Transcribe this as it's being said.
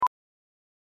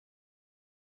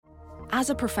As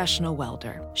a professional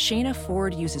welder, Shayna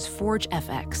Ford uses Forge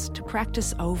FX to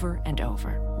practice over and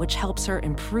over, which helps her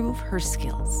improve her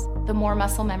skills. The more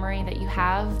muscle memory that you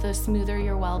have, the smoother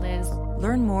your weld is.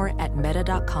 Learn more at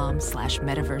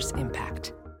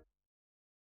meta.com/metaverseimpact.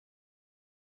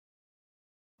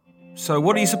 So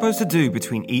what are you supposed to do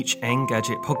between each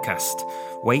Engadget podcast?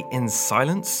 Wait in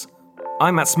silence?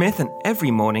 I'm Matt Smith, and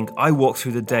every morning I walk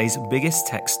through the day's biggest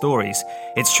tech stories.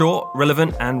 It's short,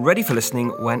 relevant, and ready for listening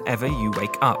whenever you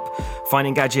wake up. Find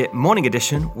Engadget Morning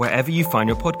Edition wherever you find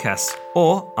your podcasts,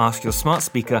 or ask your smart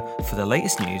speaker for the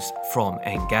latest news from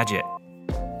Engadget.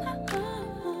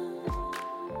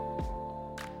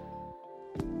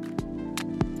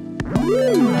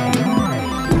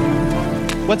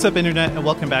 What's up, Internet, and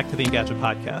welcome back to the Engadget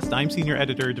Podcast. I'm Senior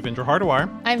Editor Devendra Hardawar.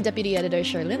 I'm Deputy Editor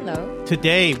Sherlyn Lowe.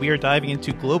 Today, we are diving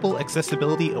into Global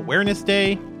Accessibility Awareness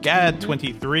Day, GAD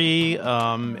 23,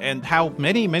 and how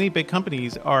many big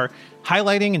companies are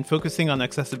highlighting and focusing on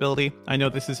accessibility. I know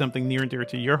this is something near and dear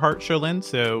to your heart, Sherlyn,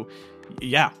 so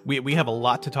yeah, we have a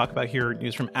lot to talk about here.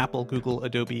 News from Apple, Google,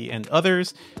 Adobe, and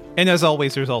others. And as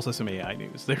always, there's also some AI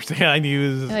news. There's AI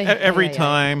news every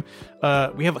time.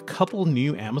 We have a couple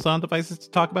new Amazon devices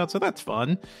to talk about, so that's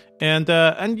fun. And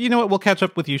you know what? We'll catch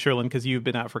up with you, Sherlyn, because you've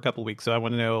been out for a couple weeks, so I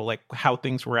want to know like how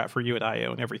things were at for you at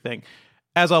I.O. and everything.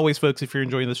 As always, folks, if you're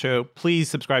enjoying the show, please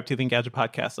subscribe to the Engadget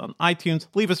Podcast on iTunes.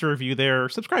 Leave us a review there.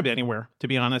 Subscribe to anywhere, to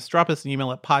be honest. Drop us an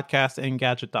email at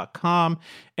podcast@engadget.com.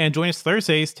 And join us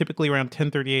Thursdays, typically around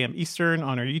 10:30 a.m. Eastern,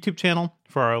 on our YouTube channel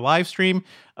for our live stream.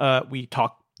 We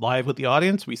talk live with the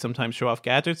audience. We sometimes show off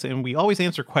gadgets, and we always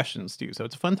answer questions, too. So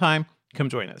it's a fun time. Come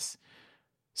join us.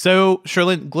 So,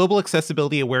 Sherlyn, Global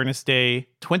Accessibility Awareness Day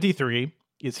 23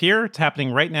 is here. It's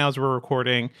happening right now as we're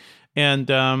recording. And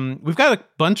we've got a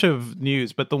bunch of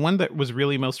news, but the one that was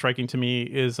really most striking to me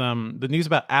is the news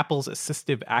about Apple's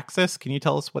assistive access. Can you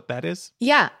tell us what that is?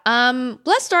 Yeah.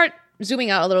 Let's start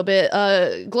zooming out a little bit.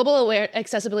 Global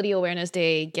Accessibility Awareness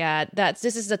Day, GAD.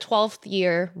 This is the 12th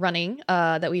year running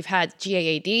that we've had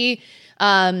GAAD.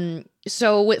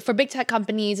 So for big tech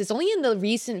companies, it's only in the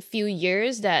recent few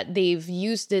years that they've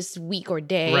used this week or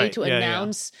day to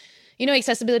announce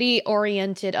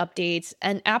accessibility-oriented updates.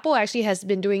 And Apple actually has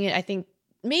been doing it, I think,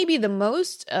 maybe the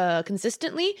most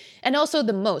consistently, and also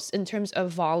the most in terms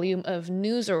of volume of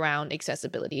news around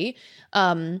accessibility.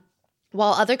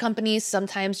 While other companies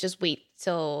sometimes just wait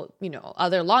till,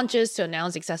 other launches to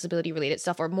announce accessibility-related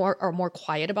stuff, or more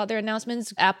quiet about their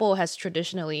announcements, Apple has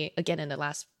traditionally, again, in the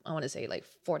last, I want to say, like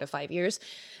 4 to 5 years,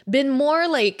 been more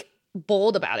like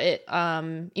bold about it.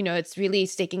 It's really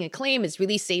staking a claim. It's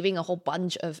really saving a whole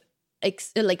bunch of a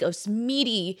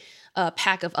meaty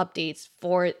pack of updates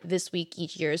for this week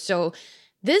each year. So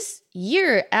this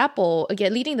year, Apple,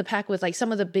 again, leading the pack with like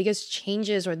some of the biggest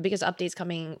changes or the biggest updates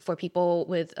coming for people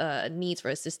with needs,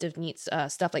 for assistive needs,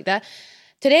 stuff like that.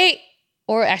 Today,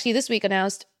 or actually this week,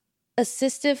 announced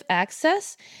assistive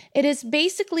access. It is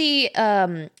basically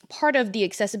part of the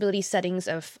accessibility settings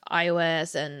of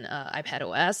iOS and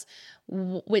iPadOS,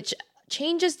 which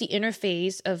changes the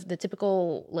interface of the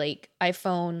typical like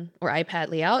iPhone or iPad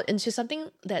layout into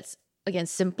something that's, again,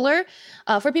 simpler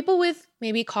for people with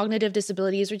maybe cognitive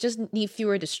disabilities or just need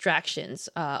fewer distractions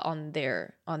on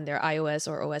their iOS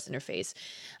or OS interface.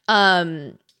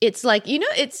 It's like,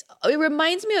 it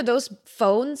reminds me of those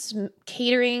phones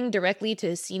catering directly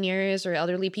to seniors or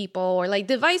elderly people, or like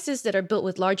devices that are built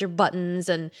with larger buttons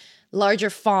and larger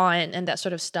font and that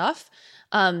sort of stuff.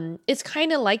 It's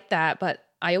kind of like that, but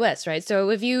iOS, right? So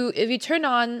if you turn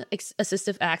on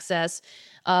assistive access,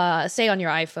 say on your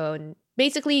iPhone,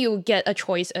 basically you'll get a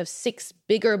choice of 6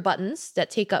 bigger buttons that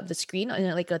take up the screen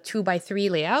in like a 2x3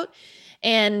 layout,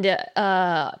 and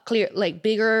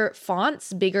bigger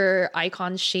fonts, bigger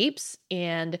icon shapes,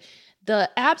 and the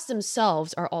apps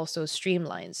themselves are also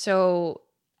streamlined. So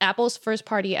Apple's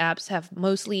first-party apps have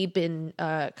mostly been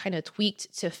kind of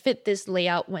tweaked to fit this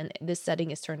layout when this setting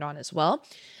is turned on as well.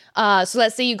 So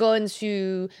let's say you go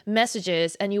into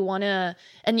messages and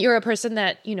you're a person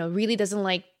that, really doesn't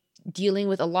like dealing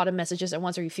with a lot of messages at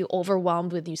once, or you feel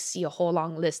overwhelmed when you see a whole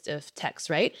long list of text,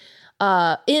 right?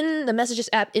 In the Messages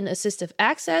app in Assistive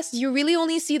Access, you really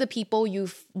only see the people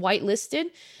you've whitelisted.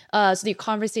 So the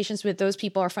conversations with those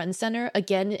people are front and center,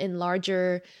 again, in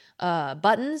larger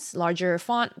buttons, larger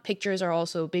font. Pictures are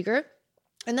also bigger.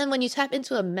 And then when you tap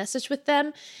into a message with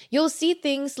them, you'll see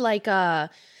things like an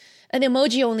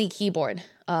emoji-only keyboard,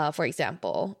 for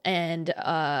example. And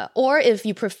or if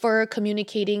you prefer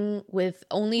communicating with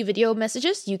only video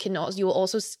messages, you will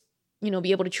also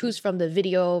be able to choose from the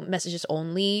video messages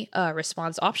only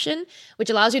response option,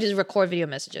 which allows you to record video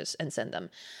messages and send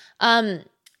them.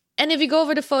 And if you go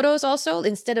over to photos also,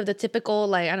 instead of the typical,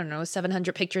 like, I don't know,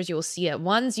 700 pictures you will see at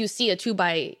once, you see a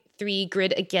 2x3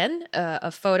 grid again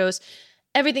of photos.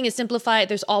 Everything is simplified.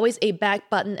 There's always a back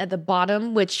button at the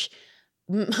bottom, which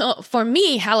for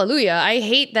me, hallelujah. I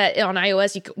hate that on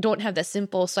iOS you don't have that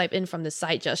simple swipe in from the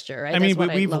side gesture, right? I mean,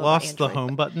 we've lost the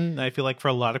home button. I feel like for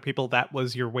a lot of people that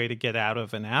was your way to get out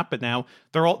of an app, but now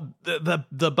they're all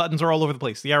the buttons are all over the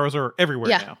place. The arrows are everywhere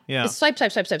now. Yeah. It's swipe,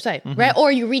 right?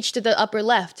 Or you reach to the upper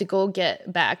left to go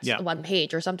get back to one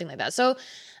page or something like that. So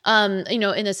in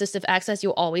assistive access,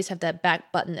 you'll always have that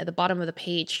back button at the bottom of the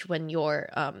page when you're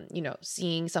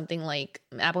seeing something like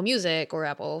Apple Music or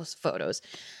Apple Photos.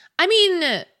 I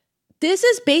mean, this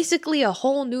is basically a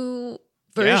whole new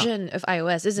version of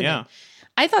iOS, isn't it?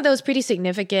 I thought that was pretty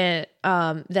significant.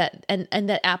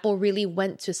 That Apple really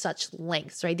went to such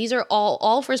lengths, right? These are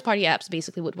all first-party apps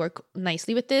basically would work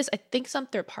nicely with this. I think some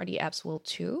third-party apps will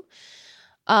too.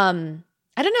 I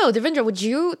don't know, Devendra, would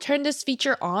you turn this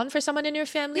feature on for someone in your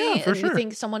family? Yeah, for sure. You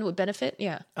think someone would benefit?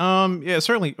 Yeah. Yeah,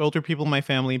 certainly older people in my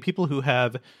family, people who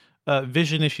have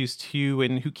vision issues too,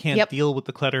 and who can't deal with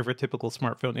the clutter of a typical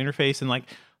smartphone interface and like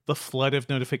the flood of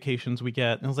notifications we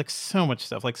get. And it's like so much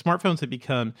stuff. Like smartphones have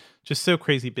become just so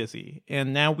crazy busy.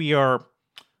 And now we are,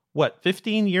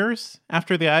 15 years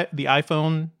after the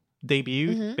iPhone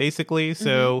debuted, basically.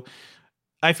 So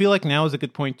I feel like now is a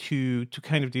good point to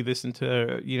kind of do this and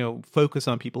to, focus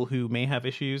on people who may have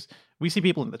issues. We see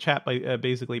people in the chat,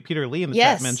 basically. Peter Lee in the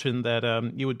chat mentioned that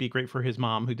it would be great for his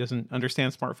mom who doesn't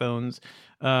understand smartphones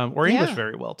or English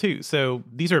very well, too. So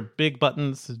these are big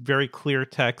buttons, very clear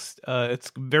text.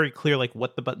 It's very clear like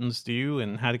what the buttons do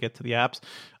and how to get to the apps.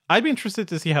 I'd be interested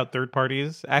to see how third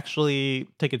parties actually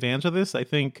take advantage of this. I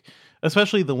think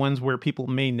especially the ones where people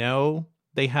may know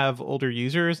they have older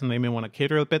users and they may want to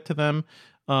cater a bit to them.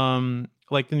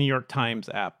 Like the New York Times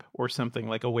app or something,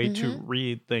 like a way to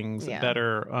read things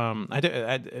better.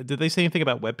 Did they say anything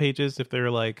about web pages, if they're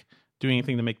like doing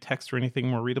anything to make text or anything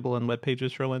more readable on web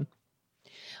pages, Sherlyn?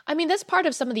 I mean, that's part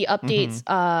of some of the updates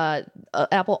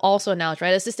Apple also announced,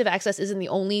 right? Assistive access isn't the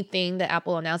only thing that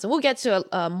Apple announced. And we'll get to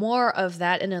more of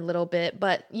that in a little bit.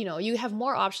 But, you have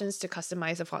more options to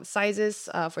customize the font sizes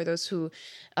for those who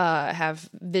have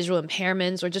visual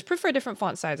impairments or just prefer different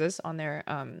font sizes on their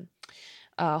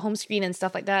home screen and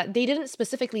stuff like that. They didn't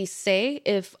specifically say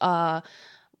if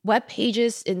web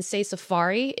pages in, say,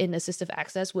 Safari in assistive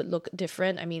access would look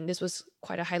different. I mean, this was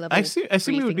quite a high level. I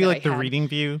assume it would be like the reading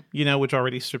view, which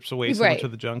already strips away so much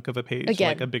of the junk of a page,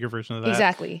 like a bigger version of that.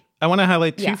 Exactly. I want to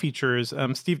highlight two features.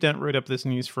 Steve Dent wrote up this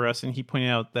news for us, and he pointed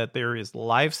out that there is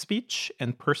live speech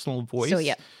and personal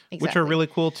voice, which are really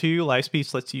cool too. Live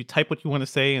speech lets you type what you want to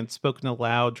say and spoken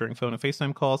aloud during phone and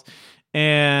FaceTime calls.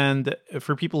 And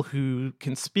for people who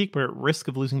can speak but are at risk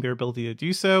of losing their ability to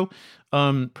do so,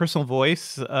 personal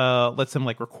voice lets them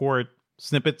like record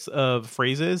snippets of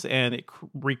phrases, and it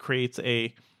recreates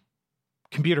a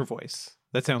computer voice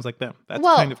that sounds like them. That's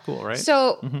kind of cool, right?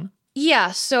 So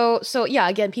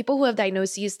again, people who have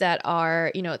diagnoses that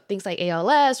are, things like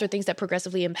ALS or things that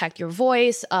progressively impact your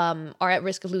voice are at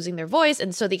risk of losing their voice,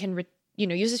 and so they can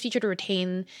use this feature to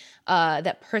retain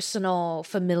that personal,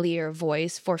 familiar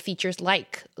voice for features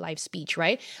like live speech,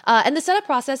 right? And the setup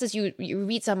process is you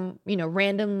read some,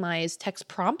 randomized text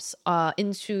prompts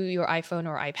into your iPhone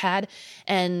or iPad,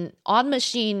 and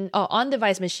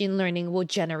on-device machine learning will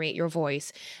generate your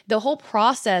voice. The whole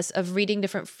process of reading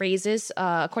different phrases,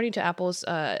 according to Apple's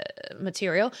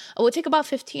material, will take about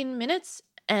 15 minutes.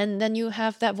 And then you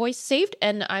have that voice saved.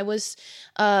 And I was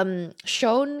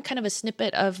shown kind of a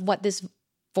snippet of what this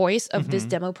voice of this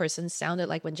demo person sounded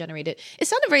like when generated. It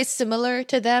sounded very similar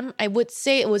to them. I would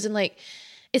say it wasn't like,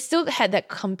 it still had that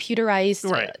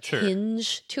computerized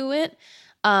tinge to it.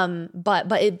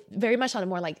 But it very much sounded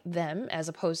more like them as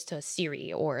opposed to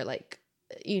Siri or like,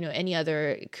 any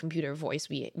other computer voice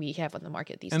we have on the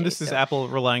market these days. And this is Apple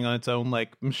relying on its own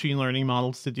like machine learning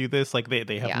models to do this. Like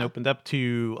they haven't opened up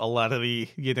to a lot of the,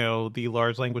 the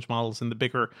large language models and the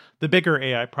bigger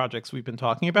AI projects we've been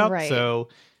talking about. Right. So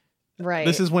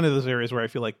this is one of those areas where I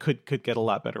feel like could get a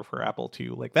lot better for Apple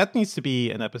too. Like that needs to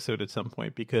be an episode at some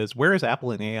point, because where is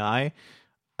Apple in AI?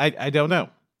 I don't know.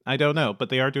 But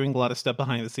they are doing a lot of stuff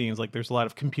behind the scenes. Like there's a lot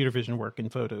of computer vision work in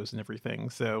photos and everything.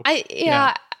 So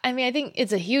I mean, I think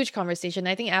it's a huge conversation.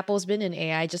 I think Apple's been in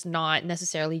AI, just not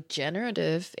necessarily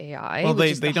generative AI. Well,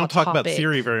 they don't talk about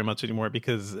Siri very much anymore,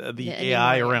 because the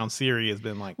AI around Siri has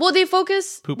been like, well, they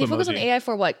focus on AI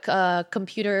for what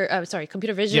computer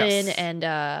vision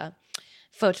and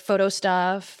photo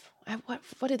stuff,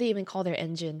 what do they even call their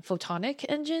engine? Photonic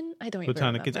engine? I don't even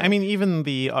remember. Photonic. I mean, even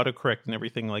the autocorrect and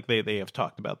everything, like they have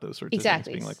talked about those sorts of things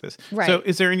being like this. Right. So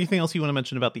is there anything else you want to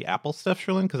mention about the Apple stuff,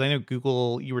 Sherlyn? Because I know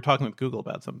Google, you were talking with Google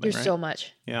about something, There's right? so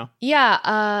much. Yeah. Yeah.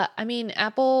 I mean,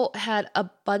 Apple had a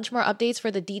bunch more updates.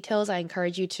 For the details, I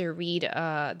encourage you to read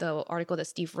the article that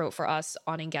Steve wrote for us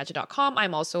on Engadget.com.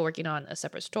 I'm also working on a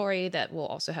separate story that will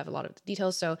also have a lot of the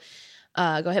details. So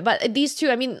go ahead. But these two,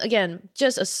 I mean, again,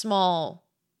 just a small,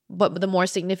 but the more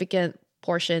significant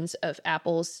portions of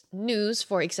Apple's news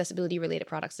for accessibility related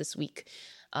products this week.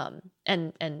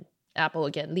 And Apple,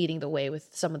 again, leading the way with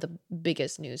some of the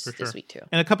biggest news this week, too.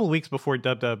 And a couple of weeks before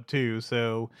Dub too.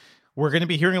 So we're going to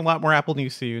be hearing a lot more Apple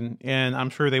news soon. And I'm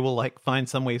sure they will like find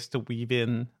some ways to weave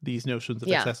in these notions of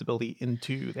accessibility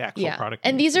into the actual product.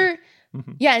 And these are,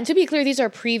 and to be clear, these are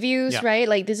previews, right?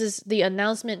 Like this is the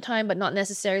announcement time, but not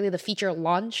necessarily the feature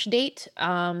launch date.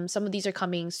 Some of these are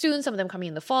coming soon, some of them coming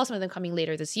in the fall, some of them coming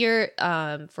later this year.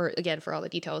 For all the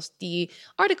details, the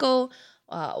article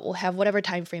will have whatever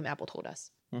time frame Apple told us.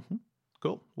 Mm-hmm.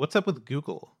 Cool. What's up with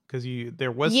Google? Because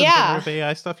there was some generative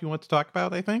AI stuff you want to talk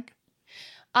about, I think.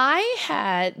 I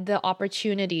had the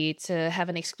opportunity to have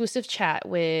an exclusive chat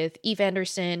with Eve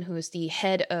Anderson, who is the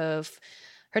head of,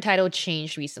 her title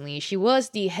changed recently. She was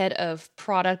the head of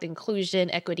product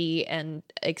inclusion, equity, and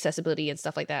accessibility and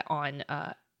stuff like that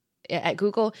at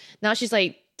Google. Now she's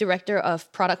like director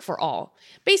of product for all,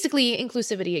 basically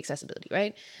inclusivity, accessibility,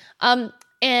 right?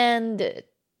 And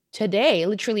today,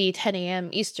 literally 10 a.m.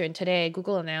 Eastern today,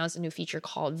 Google announced a new feature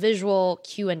called Visual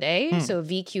Q&A, so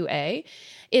VQA.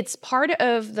 It's part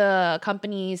of the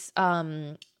company's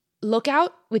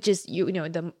Lookout, which is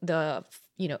the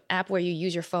app where you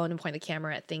use your phone and point the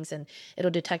camera at things and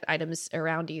it'll detect items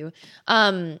around you.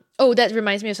 That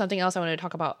reminds me of something else I wanted to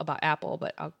talk about Apple,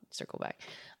 but I'll circle back.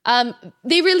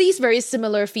 They release very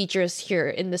similar features here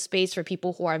in the space for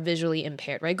people who are visually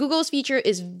impaired, right? Google's feature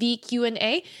is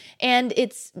VQ&A, and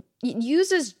it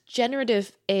uses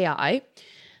generative AI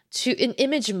in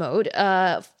image mode.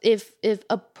 If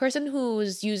a person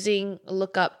who's using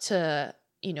Lookup to,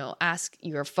 ask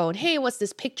your phone, hey, what's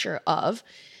this picture of?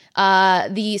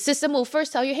 The system will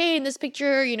first tell you, hey, in this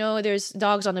picture, there's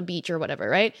dogs on the beach or whatever,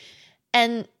 right?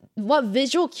 And what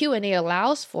Visual Q&A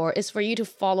allows for is for you to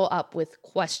follow up with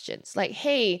questions like,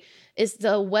 hey, is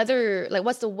the weather, like,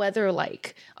 what's the weather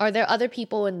like? Are there other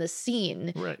people in the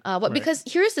scene? Right. Because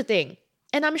here's the thing,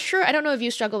 and I'm sure, I don't know if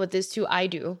you struggle with this too, I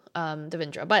do,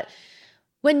 Devendra, but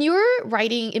when you're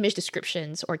writing image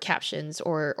descriptions or captions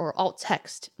or alt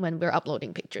text when we're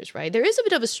uploading pictures, right, there is a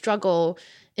bit of a struggle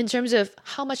in terms of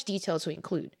how much detail to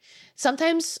include.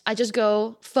 Sometimes I just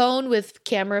go phone with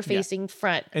camera facing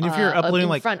front, and if you're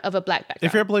uploading in front of a black background.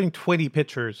 If you're uploading 20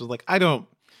 pictures, like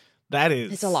that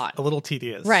is it's a lot, a little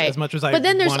tedious, right? As much as I but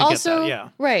then there's want to also get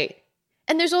that, right.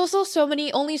 And there's also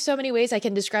only so many ways I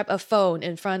can describe a phone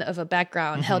in front of a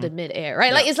background held in midair,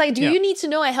 right? Like, it's like, do you need to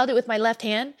know I held it with my left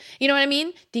hand? You know what I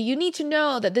mean? Do you need to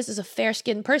know that this is a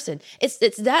fair-skinned person?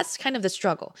 That's kind of the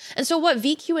struggle. And so what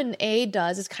VQ&A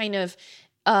does is kind of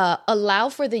allow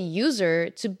for the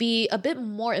user to be a bit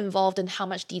more involved in how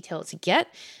much detail to get.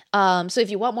 So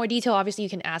if you want more detail, obviously you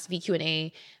can ask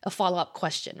VQ&A a follow-up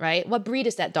question, right? What breed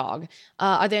is that dog?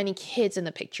 Are there any kids in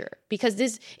the picture?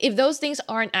 Because if those things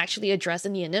aren't actually addressed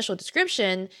in the initial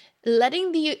description,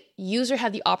 letting the user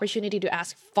have the opportunity to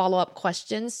ask follow-up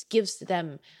questions gives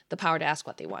them the power to ask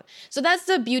what they want. So that's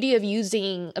the beauty of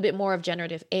using a bit more of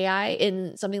generative AI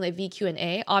in something like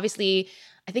VQ&A. Obviously,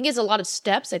 I think it's a lot of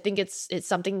steps. I think it's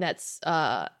something that's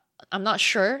I'm not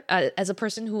sure. As a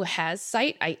person who has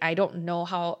sight, I don't know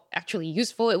how actually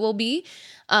useful it will be.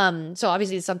 So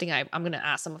obviously it's something I'm going to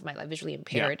ask some of my visually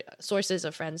impaired sources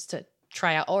or friends to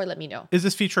try out or let me know. Is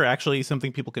this feature actually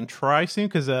something people can try soon?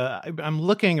 Because I'm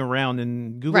looking around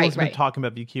and Google has been talking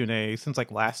about VQ&A since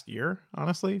like last year,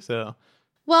 honestly. So...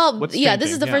 Well,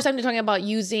 this is the first time they're talking about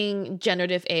using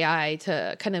generative AI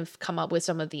to kind of come up with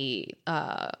some of the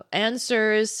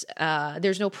answers.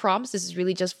 There's no prompts. This is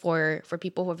really just for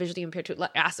people who are visually impaired to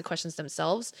ask the questions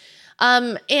themselves.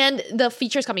 And the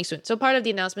feature is coming soon. So part of the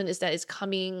announcement is that it's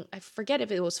coming, I forget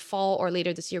if it was fall or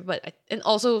later this year, and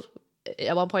also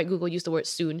at one point Google used the word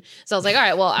soon. So I was like, all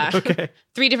right, well,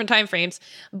 3 different time frames.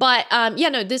 But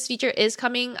this feature is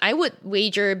coming. I would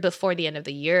wager before the end of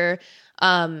the year.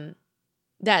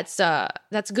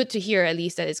 That's good to hear, at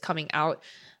least that it's coming out.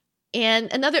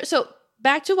 And so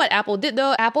back to what Apple did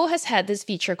though, Apple has had this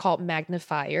feature called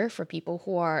Magnifier for people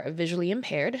who are visually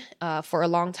impaired for a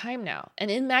long time now.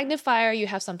 And in Magnifier, you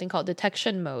have something called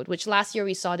detection mode, which last year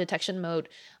we saw detection mode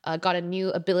got a new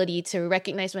ability to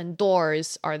recognize when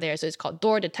doors are there. So it's called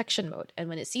door detection mode. And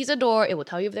when it sees a door, it will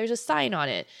tell you if there's a sign on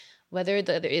it. whether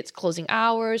it's closing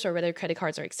hours or whether credit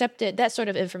cards are accepted. That sort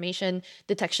of information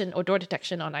detection or door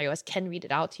detection on iOS can read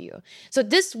it out to you. So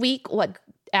this week, what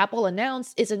Apple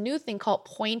announced is a new thing called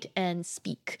point and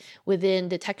speak within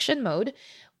detection mode.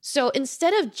 So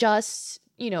instead of just,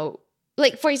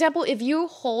 like, for example, if you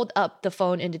hold up the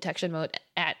phone in detection mode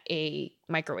at a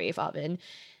microwave oven,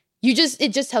 it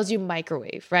just tells you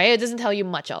microwave, right? It doesn't tell you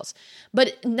much else.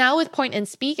 But now with point and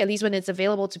speak, at least when it's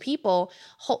available to people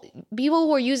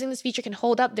who are using this feature can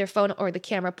hold up their phone or the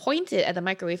camera, point it at the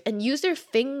microwave, and use their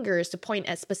fingers to point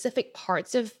at specific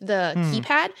parts of the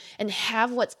keypad and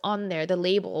have what's on there, the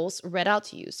labels, read out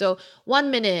to you. So 1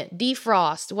 minute,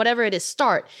 defrost, whatever it is,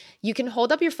 start. You can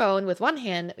hold up your phone with one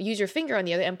hand, use your finger on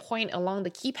the other, and point along the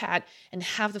keypad and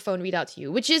have the phone read out to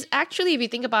you, which is actually, if you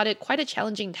think about it, quite a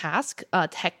challenging task,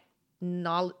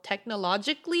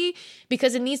 technologically,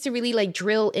 because it needs to really like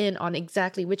drill in on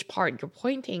exactly which part you're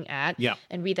pointing at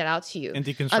and read that out to you. And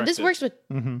deconstruct this works with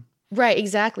right,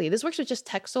 exactly. This works with just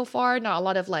text so far. Not a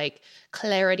lot of like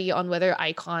clarity on whether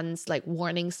icons like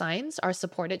warning signs are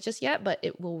supported just yet, but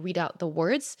it will read out the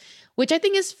words, which I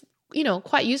think is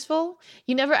quite useful.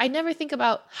 I never think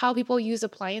about how people use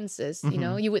appliances.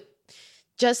 You would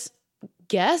just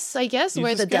guess,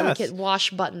 where the delicate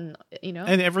wash button,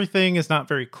 And everything is not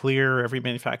very clear. Every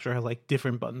manufacturer has like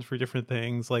different buttons for different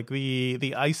things. Like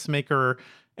the ice maker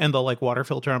and the like water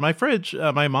filter on my fridge,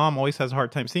 my mom always has a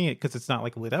hard time seeing it because it's not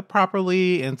like lit up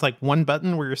properly. And it's like one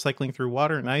button where you're cycling through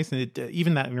water and ice, and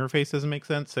even that interface doesn't make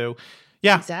sense. So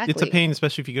yeah, exactly. It's a pain,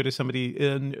 especially if you go to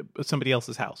somebody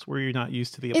else's house where you're not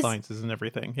used to the appliances and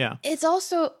everything. Yeah. It's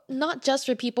also not just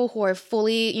for people who are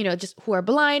fully, just who are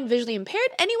blind, visually impaired.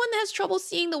 Anyone that has trouble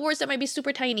seeing the words that might be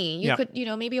super tiny. You could,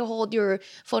 maybe hold your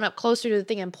phone up closer to the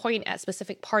thing and point at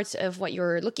specific parts of what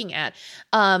you're looking at.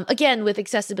 Again, with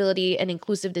accessibility and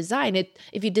inclusive design,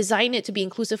 if you design it to be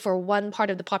inclusive for one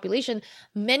part of the population,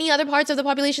 many other parts of the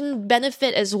population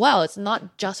benefit as well. It's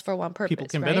not just for one purpose. People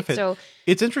can benefit. So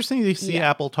it's interesting to see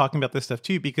Apple talking about this stuff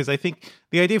too, because I think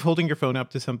the idea of holding your phone up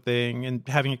to something and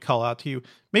having it call out to you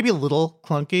maybe a little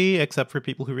clunky, except for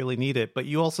people who really need it. But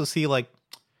you also see, like,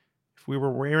 if we were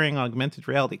wearing augmented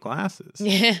reality glasses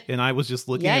and I was just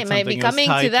looking at something, it might be coming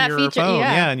to that your feature, phone,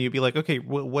 and you'd be like, okay,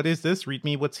 what is this? Read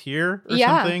me what's here or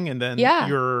something, and then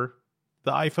the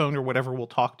iPhone or whatever will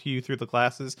talk to you through the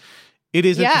glasses. It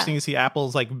is interesting to see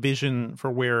Apple's like vision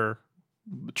for where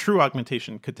true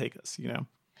augmentation could take us.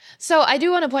 So I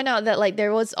do want to point out that like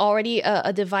there was already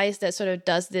a device that sort of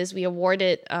does this. We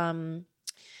awarded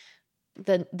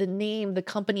the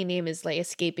company name is like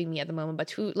escaping me at the moment,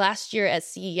 but last year at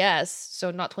CES, so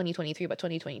not 2023 but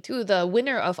 2022, the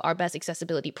winner of our best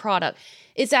accessibility product,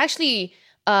 it's actually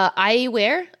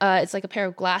eyewear. It's like a pair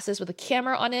of glasses with a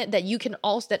camera on it that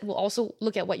will also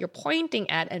look at what you're pointing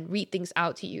at and read things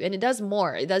out to you. And it does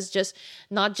more. It does just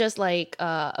not just like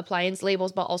appliance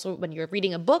labels, but also when you're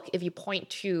reading a book, if you point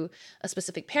to a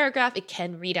specific paragraph, it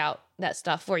can read out that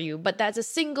stuff for you. But that's a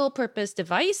single purpose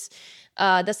device.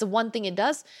 That's the one thing it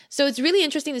does. So it's really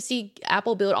interesting to see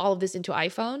Apple build all of this into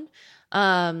iPhone.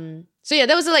 So yeah,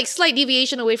 that was a like slight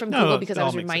deviation away from Google because I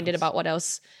was reminded about what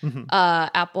else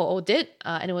Apple did,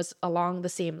 and it was along the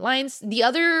same lines.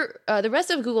 The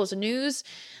rest of Google's news,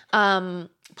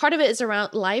 part of it is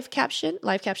around live caption.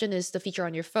 Live caption is the feature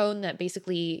on your phone that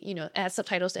basically adds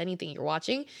subtitles to anything you're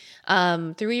watching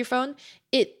through your phone.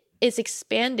 It's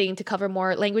expanding to cover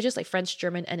more languages like French,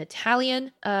 German, and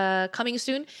Italian coming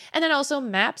soon. And then also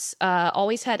Maps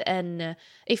always had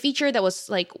a feature that was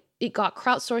like, it got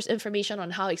crowdsourced information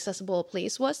on how accessible a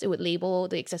place was. It would label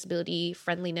the accessibility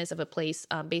friendliness of a place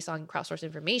based on crowdsourced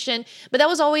information. But that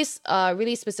was always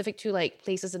really specific to like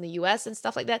places in the US and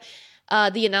stuff like that.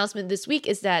 The announcement this week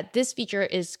is that this feature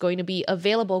is going to be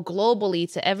available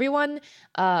globally to everyone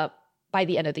by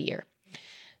the end of the year.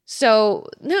 So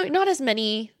no, not as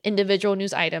many individual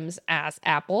news items as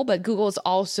Apple, but Google is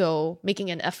also making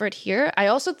an effort here. I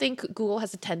also think Google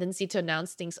has a tendency to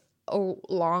announce things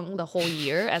along the whole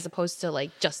year as opposed to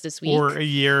like just this week. Or a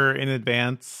year in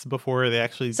advance before they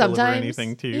actually deliver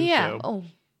anything to you. Yeah. So.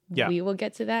 We will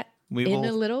get to that in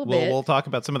a little bit. We'll talk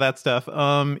about some of that stuff.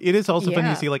 It is also funny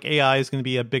to see like AI is going to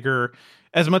be a bigger,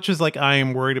 as much as like I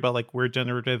am worried about like where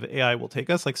generative AI will take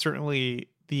us, like certainly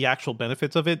the actual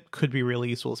benefits of it could be really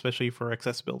useful, especially for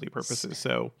accessibility purposes.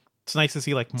 So it's nice to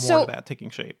see like more of that taking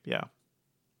shape. Yeah.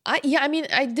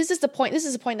 This is the point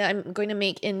that I'm going to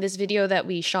make in this video that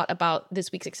we shot about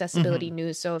this week's accessibility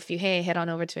news. So if you head on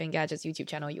over to Engadget's YouTube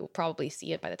channel, you'll probably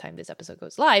see it by the time this episode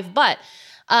goes live. But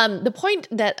the point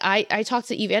that I talked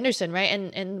to Eve Anderson,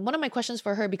 right? And one of my questions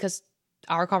for her, because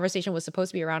our conversation was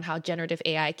supposed to be around how generative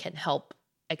AI can help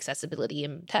accessibility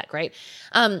in tech, right?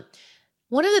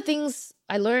 one of the things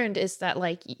I learned is that,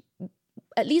 like,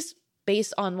 at least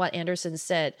based on what Anderson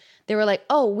said, they were like,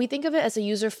 oh, we think of it as a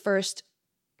user first,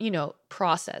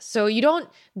 process. So you don't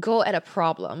go at a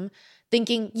problem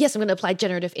thinking, yes, I'm going to apply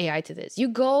generative AI to this. You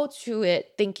go to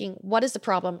it thinking, what is the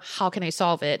problem? How can I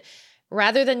solve it?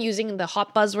 Rather than using the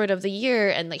hot buzzword of the year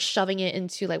and like shoving it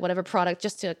into like whatever product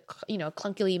just to,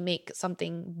 clunkily make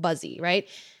something buzzy, right?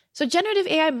 So generative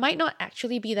AI might not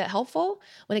actually be that helpful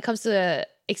when it comes to the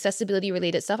accessibility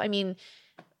related stuff. I mean,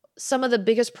 some of the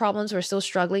biggest problems we're still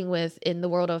struggling with in the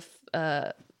world of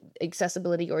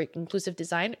accessibility or inclusive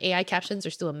design, AI captions are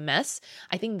still a mess.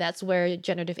 I think that's where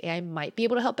generative AI might be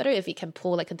able to help better, if it can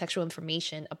pull like contextual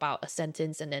information about a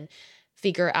sentence and then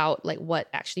figure out like what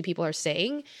actually people are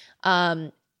saying.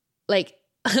 Like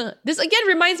this again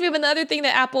reminds me of another thing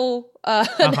that Apple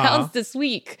announced this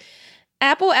week.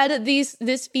 Apple added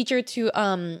this feature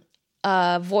to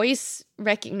voice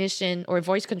recognition or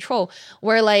voice control,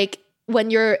 where like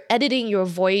when you're editing your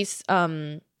voice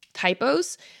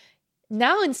typos,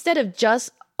 now instead of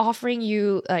just offering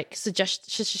you like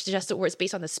suggested words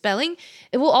based on the spelling,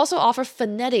 it will also offer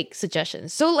phonetic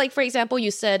suggestions. So like, for example, you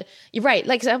said,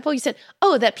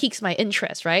 oh, that piques my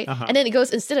interest, right? And then it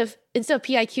goes, instead of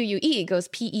PIQUE, it goes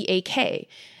PEAK.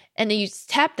 And then you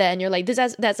tap that and you're like,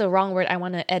 that's a wrong word. I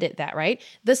want to edit that, right?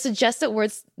 The suggested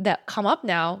words that come up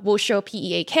now will show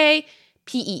PEAK,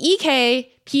 PEEK,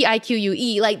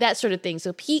 PIQUE, like that sort of thing.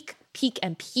 So pique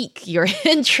your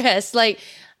interest. Like,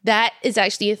 that is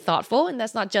actually thoughtful, and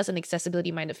that's not just an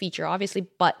accessibility-minded feature, obviously,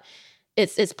 but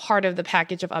it's part of the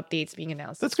package of updates being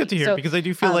announced. That's good to hear, because I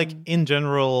do feel like, in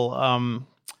general, I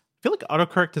feel like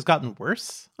autocorrect has gotten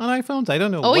worse on iPhones. I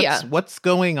don't know what's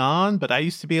going on, but I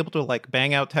used to be able to like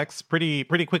bang out text pretty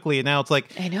quickly, and now it's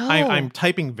like I know I'm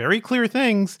typing very clear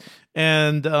things,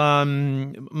 and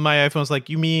my iPhone's like,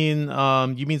 you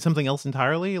mean something else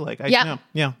entirely? Like,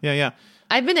 yeah.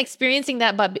 I've been experiencing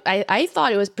that, but I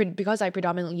thought it was because I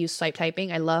predominantly use swipe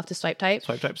typing. I love to swipe type.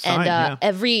 Swipe type's fine,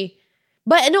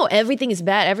 But no, everything is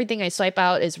bad. Everything I swipe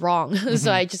out is wrong.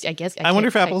 So I guess I wonder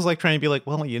if Apple's like trying to be like,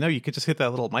 well, you could just hit that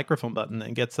little microphone button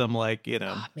and get some like,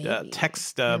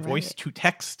 text, voice to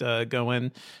text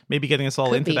going, maybe getting us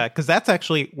all into that. Because that's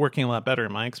actually working a lot better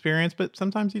in my experience. But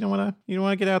sometimes you don't want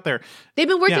to get out there. They've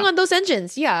been working on those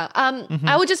engines. Yeah.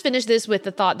 I would just finish this with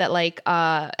the thought that like,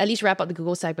 at least wrap up the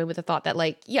Google segment with the thought that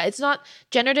like, it's not,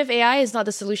 generative AI is not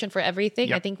the solution for everything.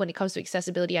 Yep. I think when it comes to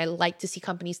accessibility, I like to see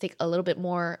companies take a little bit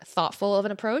more thoughtful of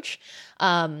an approach.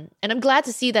 And I'm glad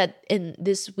to see that in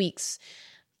this week's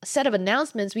set of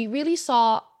announcements, we really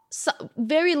saw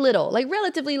very little, like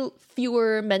relatively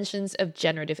fewer mentions of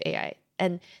generative AI.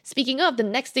 And speaking of, the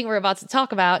next thing we're about to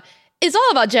talk about is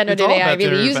all about generative AI,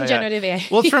 really, using generative AI.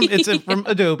 Well, it's from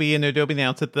Adobe, and Adobe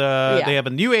announced that they have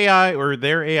a new AI, or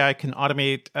their AI can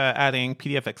automate adding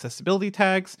PDF accessibility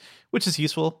tags, which is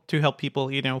useful to help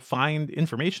people, find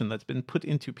information that's been put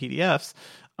into PDFs.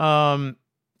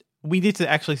 We need to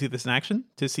actually see this in action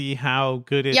to see how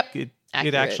good it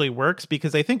actually works,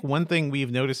 because I think one thing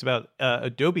we've noticed about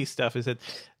Adobe stuff is that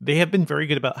they have been very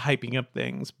good about hyping up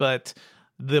things, but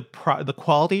the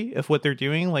quality of what they're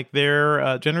doing, like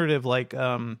their generative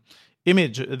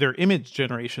image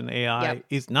generation AI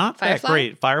is not that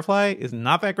great. Firefly is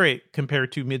not that great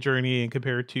compared to Midjourney and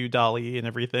compared to DALL-E and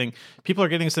everything. People are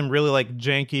getting some really like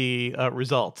janky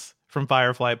results from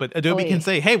Firefly, but Adobe can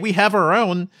say, hey, we have our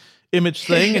own image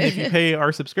thing, and if you pay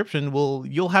our subscription,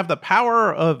 you'll have the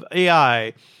power of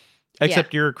AI,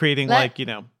 except you're creating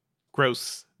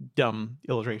gross, dumb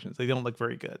illustrations. They don't look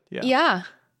very good. Yeah.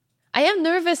 I am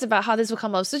nervous about how this will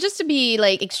come up. So just to be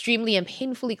like extremely and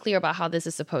painfully clear about how this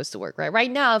is supposed to work, right? Right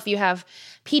now, if you have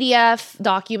PDF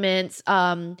documents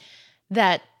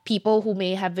that people who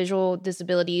may have visual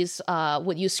disabilities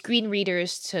would use screen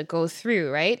readers to go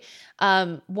through, right?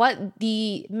 What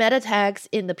the meta tags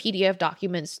in the PDF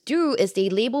documents do is they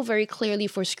label very clearly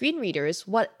for screen readers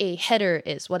what a header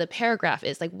is, what a paragraph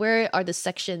is, like where are the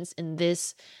sections in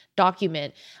this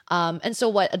document. And so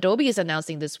what Adobe is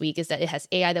announcing this week is that it has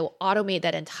AI that will automate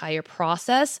that entire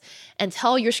process and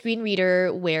tell your screen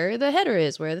reader where the header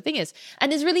is, where the thing is.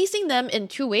 And is releasing them in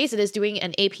two ways. It is doing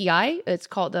an API. It's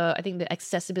called the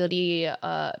Accessibility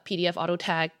PDF Auto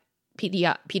Tag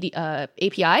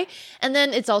API. And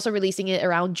then it's also releasing it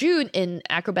around June in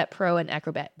Acrobat Pro and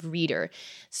Acrobat Reader.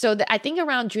 So I think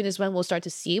around June is when we'll start to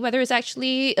see whether it's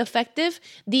actually effective.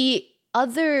 The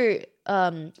other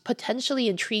potentially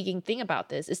intriguing thing about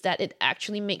this is that it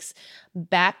actually makes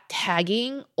back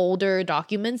tagging older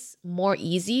documents more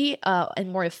easy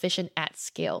and more efficient at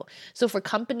scale. So for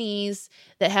companies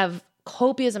that have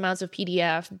copious amounts of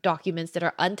PDF documents that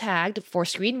are untagged for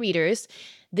screen readers,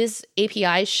 this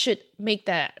API should make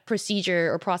that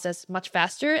procedure or process much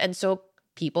faster. And so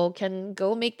people can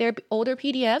go make their older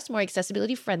PDFs more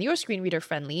accessibility friendly or screen reader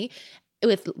friendly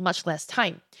with much less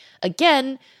time.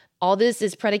 Again, all this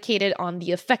is predicated on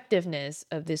the effectiveness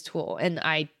of this tool. And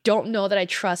I don't know that I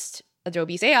trust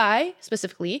Adobe's AI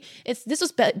specifically. This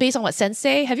was based on what,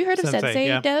 Sensei? Have you heard of Sensei,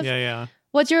 yeah. Dev? Yeah.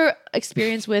 What's your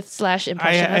experience with / impression of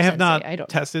I have Sensei? not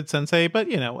tested Sensei,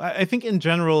 but I think in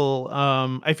general,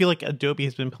 I feel like Adobe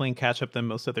has been playing catch up than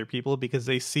most other people because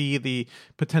they see the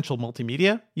potential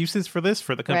multimedia uses for this,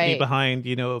 for the company behind,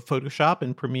 Photoshop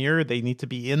and Premiere. They need to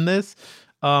be in this.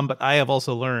 But I have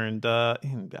also learned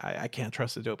I can't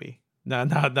trust Adobe.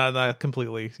 Not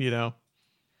completely,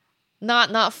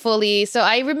 Not fully. So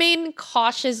I remain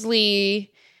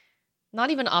cautiously, not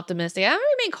even optimistic. I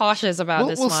remain cautious about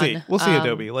this one. We'll see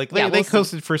Adobe. They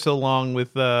coasted for so long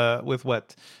with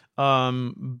what?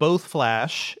 Both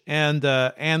Flash and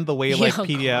the way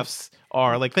PDFs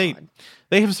are.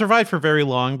 They have survived for very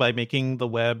long by making the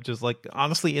web just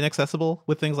honestly inaccessible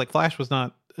with things like Flash was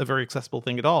not a very accessible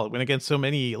thing at all. It went against so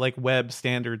many web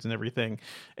standards and everything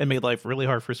and made life really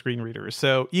hard for screen readers.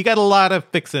 So you got a lot of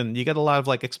fixing. You got a lot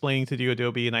of explaining to do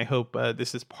Adobe, and I hope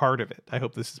this is part of it. I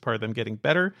hope this is part of them getting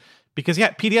better because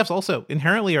PDFs also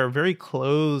inherently are a very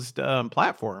closed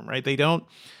platform, right? They're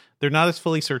not as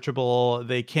fully searchable.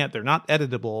 They're not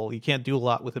editable. You can't do a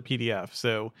lot with a PDF.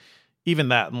 So even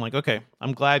that, I'm okay,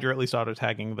 I'm glad you're at least auto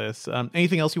tagging this.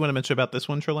 Anything else you want to mention about this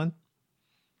one, Cherlynn?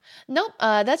 Nope,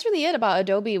 that's really it about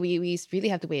Adobe. We really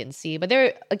have to wait and see. But there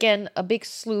are, again, a big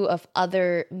slew of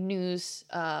other news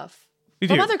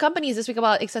from other companies this week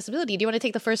about accessibility. Do you want to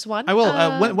take the first one? I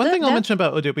will. One thing I'll mention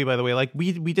about Adobe, by the way,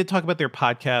 we did talk about their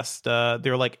podcast,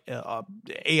 their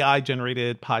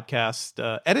AI-generated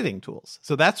podcast editing tools.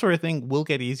 So that sort of thing will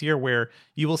get easier where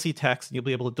you will see text and you'll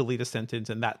be able to delete a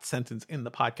sentence and that sentence in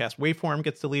the podcast waveform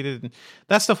gets deleted. And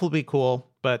that stuff will be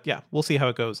cool. But yeah, we'll see how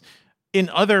it goes. In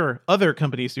other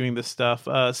companies doing this stuff,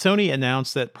 Sony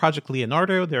announced that Project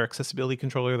Leonardo, their accessibility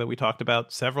controller that we talked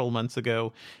about several months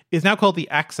ago, is now called the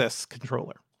Access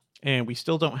Controller. And we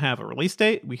still don't have a release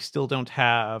date. We still don't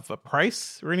have a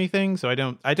price or anything. So I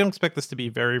don't expect this to be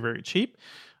very, very cheap.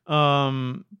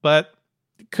 But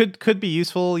could be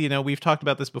useful. We've talked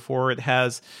about this before. It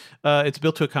has it's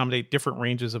built to accommodate different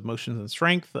ranges of motions and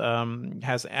strength.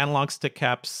 Has analog stick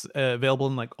caps available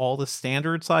in all the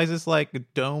standard sizes, like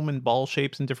dome and ball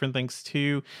shapes and different things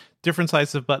too. Different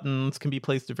sizes of buttons can be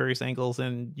placed at various angles,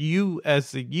 and you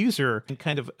as a user can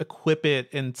kind of equip it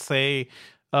and say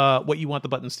what you want the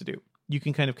buttons to do. You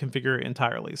can kind of configure it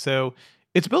entirely. So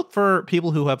it's built for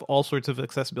people who have all sorts of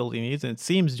accessibility needs, and it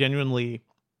seems genuinely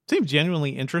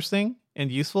interesting and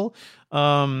useful.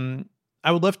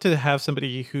 I would love to have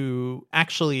somebody who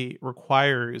actually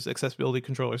requires accessibility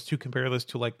controllers to compare this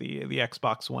to the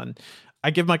Xbox One.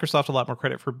 I give Microsoft a lot more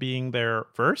credit for being there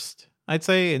first, I'd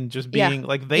say, and just being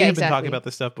they have been talking about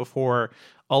this stuff before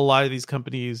a lot of these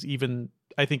companies even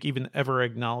ever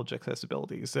acknowledge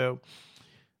accessibility. So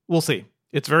we'll see.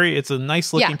 It's a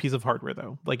nice looking piece of hardware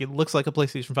though. It looks like a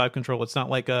PlayStation 5 controller. It's not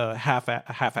like a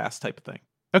half-ass type of thing.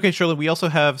 Okay, Shirley, we also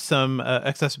have some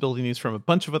accessibility news from a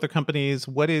bunch of other companies.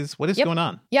 What is going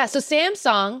on? Yeah, so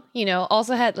Samsung,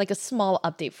 also had a small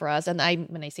update for us. And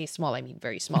when I say small, I mean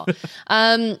very small.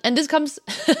 And this comes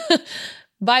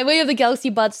by way of the Galaxy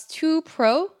Buds 2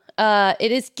 Pro.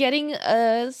 It is getting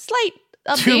a slight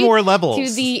update 2 more levels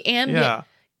to the ambient.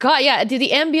 To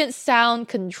the ambient sound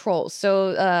control.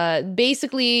 So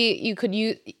basically, you could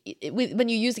use when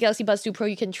you use the Galaxy Buds 2 Pro,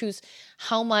 you can choose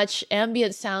how much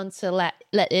ambient sound to let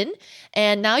in,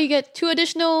 and now you get 2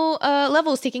 additional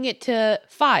levels, taking it to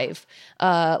 5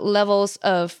 levels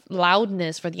of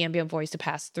loudness for the ambient voice to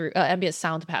pass through, ambient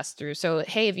sound to pass through. So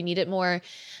hey, if you needed more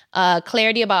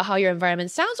clarity about how your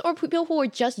environment sounds, or people who are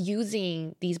just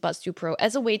using these Buds 2 Pro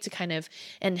as a way to kind of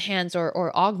enhance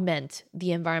or augment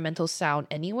the environmental sound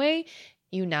anyway,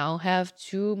 you now have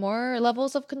 2 more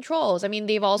levels of controls. I mean,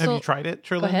 they've also... Have you tried it,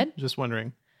 Cherlynn? Go ahead. Just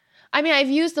wondering. I mean, I've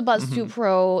used the Buds 2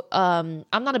 Pro. I'm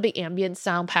not a big ambient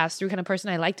sound pass-through kind of person.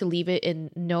 I like to leave it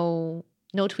in no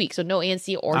tweak, so no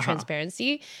ANC or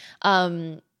transparency.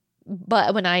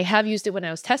 But when I have used it when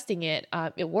I was testing it,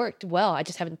 it worked well. I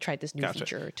just haven't tried this new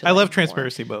feature. I love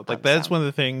transparency mode. That's one of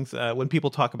the things when people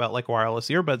talk about wireless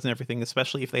earbuds and everything,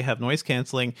 especially if they have noise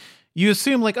canceling, you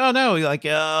assume oh no,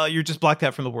 you're just blocked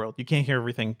out from the world. You can't hear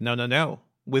everything. No.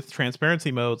 With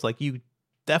transparency modes, you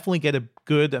definitely get a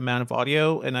good amount of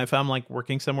audio. And if I'm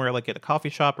working somewhere at a coffee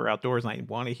shop or outdoors and I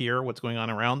want to hear what's going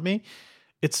on around me,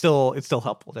 it's still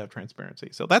helpful to have transparency.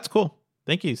 So that's cool.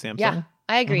 Thank you, Samsung. Yeah,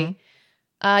 I agree.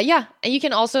 Yeah, and you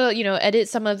can also, edit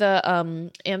some of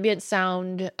the ambient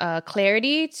sound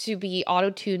clarity to be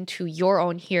auto-tuned to your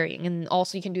own hearing. And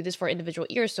also you can do this for individual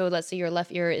ears. So let's say your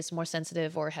left ear is more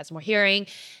sensitive or has more hearing,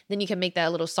 then you can make that a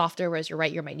little softer, whereas your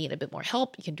right ear might need a bit more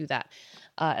help. You can do that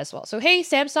as well. So hey,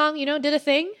 Samsung, did a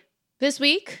thing this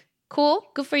week. Cool,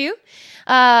 good for you.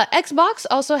 Xbox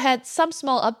also had some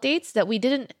small updates that we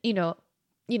didn't,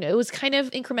 it was kind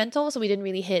of incremental, so we didn't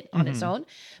really hit on its own.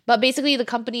 But basically, the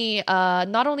company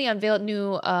not only unveiled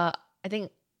new, I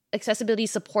think, accessibility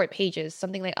support pages,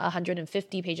 something like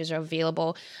 150 pages are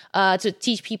available to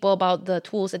teach people about the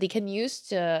tools that they can use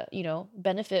to,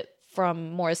 benefit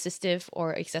from more assistive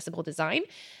or accessible design.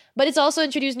 But it's also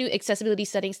introduced new accessibility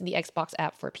settings in the Xbox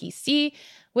app for PC,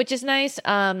 which is nice.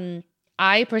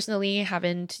 I personally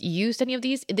haven't used any of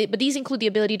these, but these include the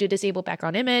ability to disable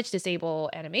background image,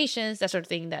 disable animations, that sort of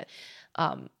thing that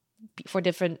for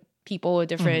different people with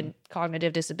different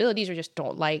cognitive disabilities or just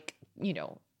don't like,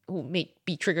 who may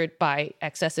be triggered by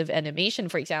excessive animation,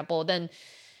 for example, then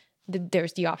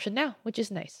there's the option now, which is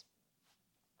nice.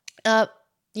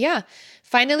 Yeah.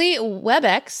 Finally,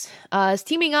 WebEx is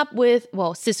teaming up with,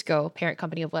 Cisco, parent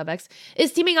company of WebEx,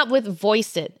 is teaming up with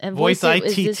VoiceIt. And VoiceIt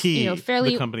is this,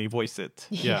 fairly... the company VoiceIt.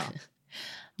 Yeah.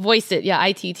 VoiceIt, yeah,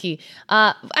 ITT.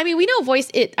 We know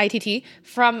VoiceIt, ITT,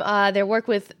 from their work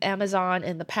with Amazon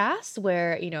in the past,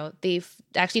 where, they've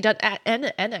actually done,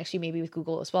 and actually maybe with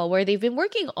Google as well, where they've been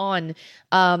working on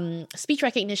speech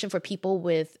recognition for people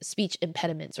with speech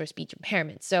impediments or speech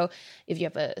impairments. So if you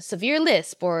have a severe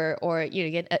lisp or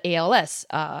you get ALS,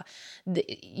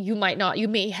 you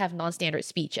may have non-standard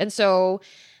speech. And so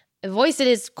VoiceIt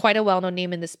is quite a well-known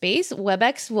name in the space.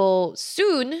 WebEx will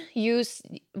soon use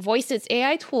VoiceIt's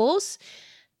AI tools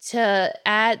to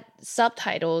add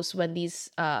subtitles when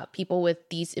these people with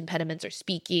these impediments are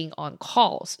speaking on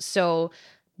calls. So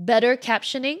better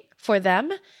captioning for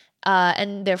them,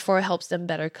 and therefore helps them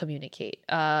better communicate.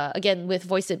 Again, with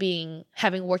VoiceIt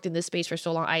having worked in this space for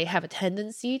so long, I have a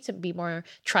tendency to be more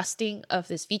trusting of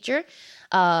this feature.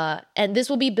 And this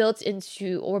will be built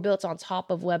on top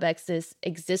of WebEx's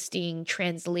existing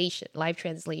live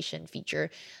translation feature,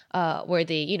 where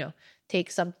they, take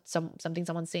something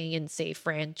someone's saying in, say,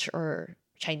 French or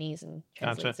Chinese and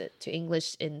translates it to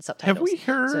English in subtitles. Have we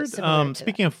heard,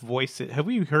 speaking of VoiceIt, have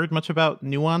we heard much about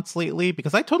Nuance lately?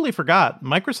 Because I totally forgot.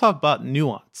 Microsoft bought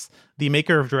Nuance, the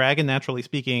maker of Dragon Naturally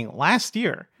Speaking, last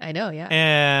year. I know, yeah.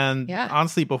 And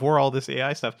honestly, before all this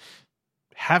AI stuff,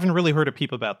 haven't really heard a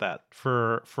peep about that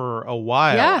for a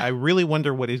while. Yeah. I really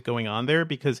wonder what is going on there,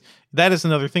 because that is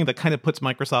another thing that kind of puts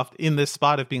Microsoft in this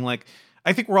spot of being like,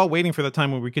 I think we're all waiting for the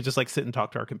time when we could just sit and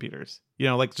talk to our computers.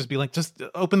 Just be like, just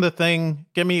open the thing.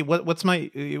 Get me what's my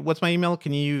email?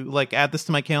 Can you add this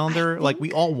to my calendar?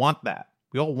 We all want that.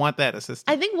 We all want that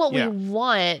assistant. I think what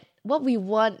we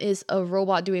want is a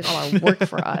robot doing all our work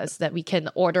for us that we can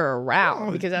order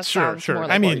around, because that sounds more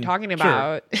like what you're talking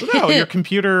about. No, your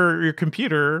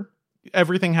computer,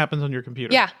 everything happens on your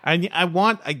computer. Yeah.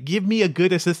 Give me a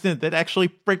good assistant that actually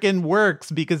freaking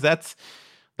works, because that's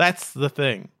the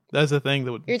thing. That's the thing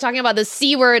that would. You're talking about the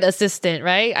C word assistant,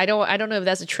 right? I don't know if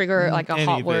that's a trigger, a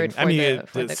hot word. For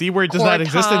the C word does not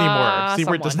exist anymore. C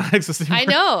word does not exist anymore. I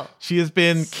know. She has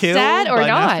been killed by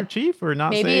Master Chief, or not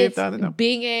Maybe saved. it's I don't know.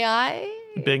 Bing AI.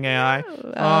 Bing AI.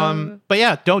 But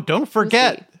yeah, don't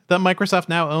forget that Microsoft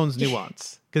now owns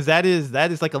Nuance, because that is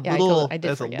like a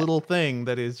little thing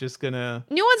that is just gonna.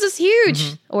 Nuance is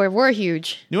huge, or were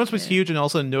huge. Nuance was huge, and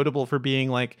also notable for being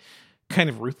kind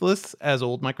of ruthless, as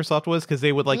old Microsoft was, because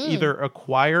they would either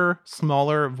acquire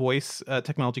smaller voice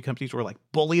technology companies or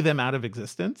bully them out of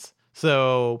existence.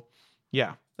 So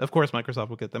yeah, of course Microsoft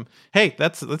will get them. Hey,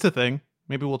 that's a thing.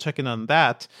 Maybe we'll check in on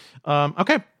that.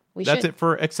 Okay, that's it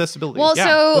for accessibility. Well,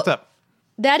 so what's up?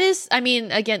 That is,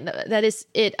 that is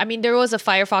it. There was a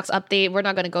Firefox update. We're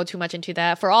not going to go too much into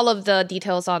that. For all of the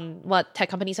details on what tech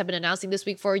companies have been announcing this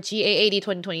week for GA80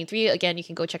 2023, again, you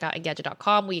can go check out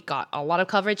Engadget.com. We got a lot of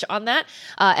coverage on that.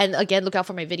 And again, look out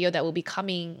for my video that will be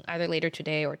coming either later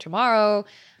today or tomorrow.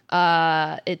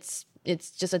 It's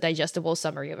just a digestible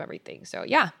summary of everything. So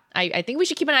yeah, I think we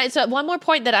should keep an eye. So one more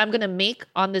point that I'm going to make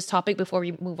on this topic before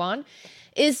we move on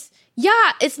is,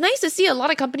 yeah, it's nice to see a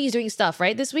lot of companies doing stuff,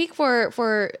 right, this week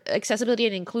for accessibility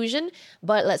and inclusion.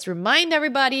 But let's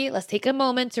take a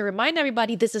moment to remind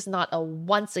everybody, this is not a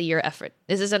once-a-year effort.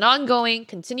 This is an ongoing,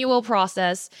 continual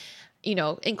process.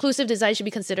 Inclusive design should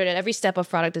be considered at every step of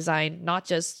product design, not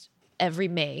just every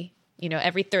May,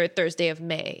 every third Thursday of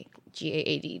May.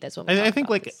 GA80, that's what I think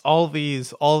all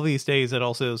these days that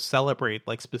also celebrate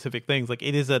specific things,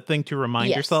 it is a thing to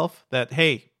remind yourself that,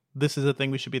 hey, this is a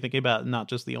thing we should be thinking about, not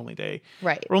just the only day,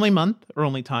 Right. or only month, or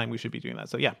only time we should be doing that.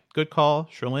 So yeah, good call,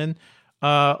 Sherlyn.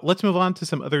 Let's move on to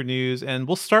some other news, and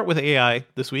we'll start with AI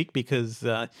this week because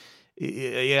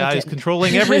AI is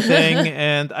controlling everything.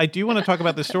 And I do want to talk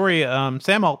about the story.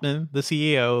 Sam Altman, the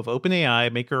CEO of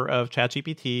OpenAI, maker of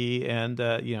ChatGPT and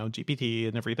GPT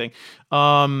and everything,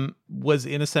 was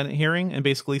in a Senate hearing and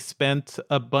basically spent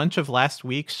a bunch of last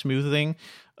week smoothing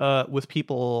with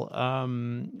people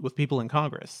in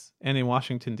Congress and in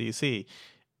Washington D.C.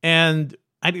 And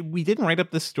we didn't write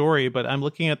up this story, but I'm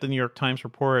looking at the New York Times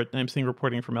report, and I'm seeing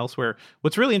reporting from elsewhere.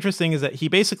 What's really interesting is that he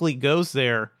basically goes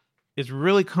there, is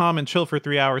really calm and chill for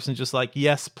 3 hours, and just like,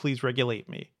 yes, please regulate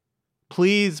me.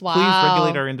 Please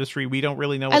regulate our industry. We don't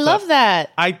really know what's I love up.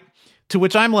 that. To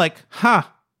which I'm like,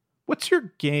 what's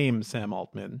your game, Sam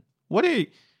Altman?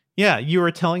 You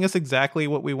are telling us exactly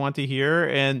what we want to hear,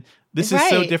 and this is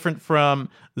so different from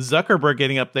Zuckerberg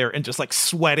getting up there and just like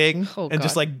sweating and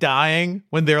just like dying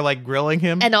when they're like grilling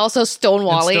him. And also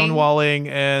stonewalling.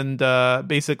 And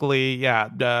basically,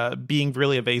 being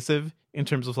really evasive in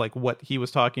terms of like what he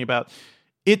was talking about.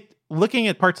 Looking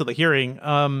at parts of the hearing,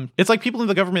 it's like people in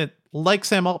the government like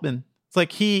Sam Altman. It's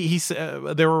like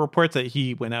there were reports that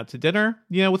he went out to dinner,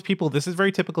 with people. This is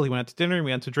very typical. He went out to dinner, he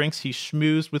went out to drinks, he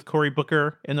schmoozed with Cory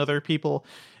Booker and other people.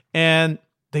 And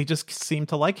they just seemed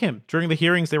to like him. During the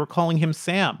hearings, they were calling him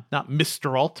Sam, not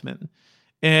Mr. Altman.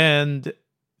 And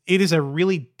it is a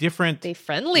really different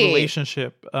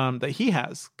relationship that he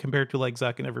has compared to like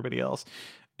Zuck and everybody else.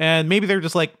 And maybe they're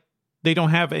just like, they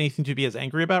don't have anything to be as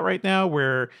angry about right now,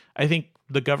 where I think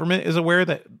the government is aware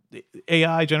that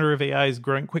generative AI is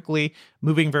growing quickly,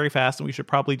 moving very fast, and we should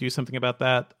probably do something about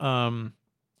that.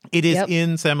 It is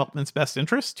in Sam Altman's best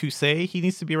interest to say he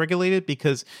needs to be regulated,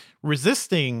 because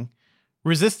resisting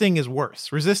is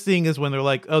worse. Resisting is when they're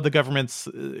like, oh, the government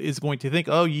is going to think,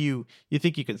 oh, you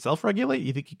think you can self-regulate?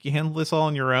 You think you can handle this all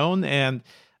on your own? And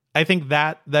I think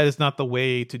that is not the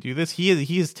way to do this. He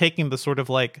is taking the sort of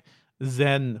like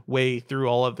Zen way through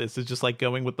all of this, is just like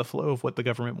going with the flow of what the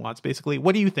government wants, basically.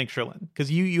 What do you think, Sherlyn? Because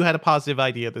you had a positive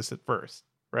idea of this at first,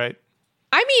 right?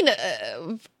 I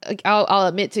mean, I'll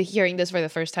admit to hearing this for the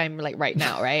first time, like right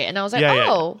now, right? And I was like,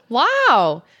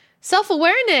 wow,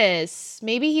 self-awareness.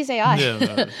 Maybe he's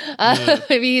AI.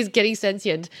 Maybe he's getting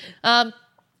sentient. I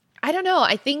don't know.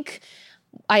 I think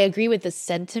I agree with the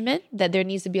sentiment that there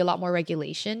needs to be a lot more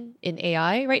regulation in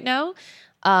AI right now.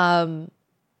 From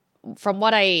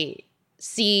what I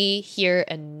see, hear,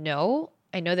 and know,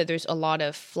 I know that there's a lot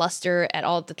of fluster at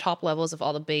all the top levels of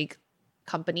all the big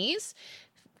companies,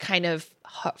 kind of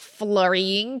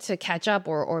flurrying to catch up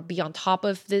or be on top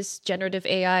of this generative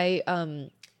AI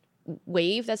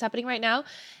wave that's happening right now.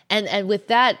 And with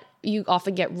that, you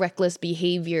often get reckless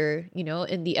behavior,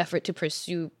 in the effort to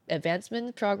pursue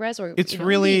advancement, progress, or it's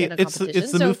really it's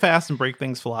the move fast and break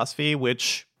things philosophy,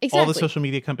 which all the social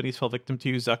media companies fell victim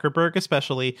to, Zuckerberg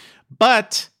especially.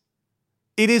 But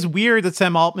it is weird that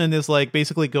Sam Altman is like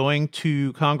basically going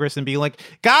to Congress and being like,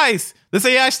 guys, this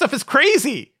AI stuff is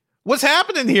crazy. What's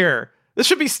happening here? This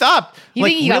should be stopped.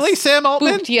 Like, really, Sam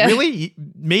Altman? Yeah. Really?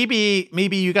 Maybe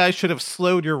you guys should have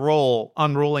slowed your roll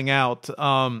on rolling out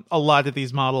a lot of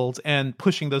these models and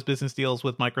pushing those business deals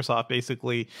with Microsoft,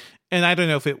 basically. And I don't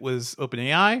know if it was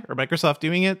OpenAI or Microsoft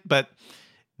doing it, but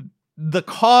the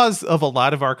cause of a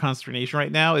lot of our consternation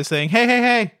right now is saying,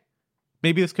 hey,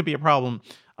 maybe this could be a problem.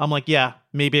 I'm like, yeah,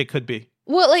 maybe it could be.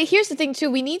 Well, like, here's the thing,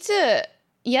 too. We need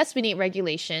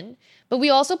regulation, but we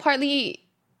also partly...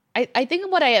 I think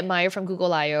what I admire from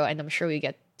Google I/O, and I'm sure we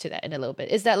get to that in a little bit,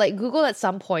 is that like Google at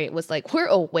some point was like, we're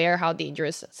aware how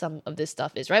dangerous some of this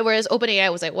stuff is, right? Whereas OpenAI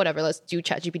was like, whatever, let's do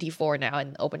ChatGPT 4 now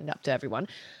and open it up to everyone.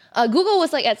 Google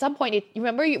was like, at some point, you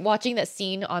remember watching that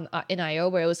scene in I/O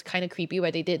where it was kind of creepy, where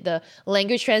they did the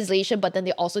language translation, but then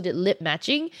they also did lip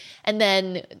matching, and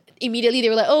then immediately they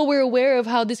were like, oh, we're aware of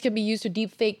how this can be used to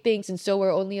deep fake things, and so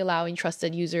we're only allowing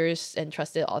trusted users and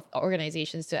trusted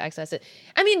organizations to access it.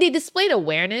 I mean, they displayed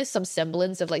awareness, some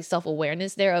semblance of like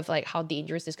self-awareness there of like how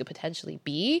dangerous this could potentially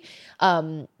be,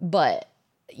 but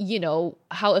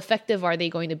how effective are they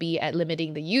going to be at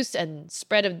limiting the use and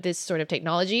spread of this sort of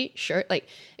technology? Sure. Like,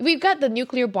 we've got the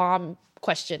nuclear bomb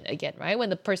question again, right? When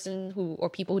the person or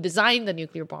people who designed the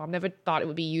nuclear bomb never thought it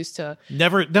would be used to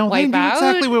wipe out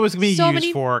exactly what it was going to be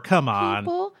used for. Come on.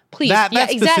 People? Please.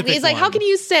 Exactly. It's like, how can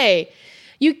you say...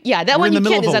 that we're one in the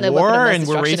you can't middle design of a war and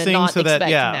we're racing so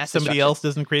that somebody else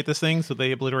doesn't create this thing, so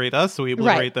they obliterate us, so we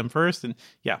obliterate them first, and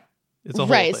It's a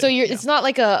whole right. thing. So it's not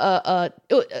like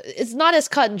it's not as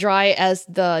cut and dry as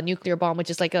the nuclear bomb, which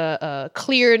is like a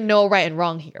clear no right and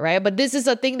wrong here, right? But this is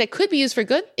a thing that could be used for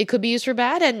good. It could be used for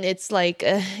bad, and it's like,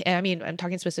 I mean, I'm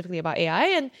talking specifically about AI,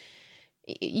 and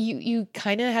you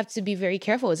kind of have to be very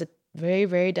careful. It's a very,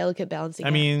 very delicate balancing I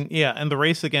act. mean, yeah, and the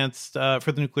race against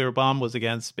for the nuclear bomb was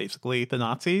against basically the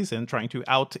Nazis and trying to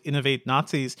out innovate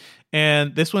Nazis.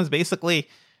 And this one's basically,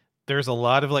 there's a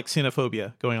lot of like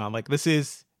xenophobia going on. Like this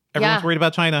is everyone's worried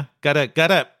about China.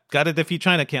 Gotta defeat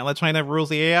China. Can't let China rule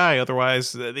the AI,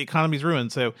 otherwise the economy's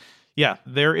ruined. So yeah,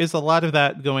 there is a lot of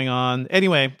that going on.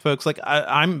 Anyway, folks, like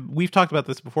we've talked about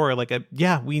this before. Like,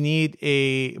 we need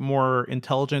a more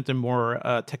intelligent and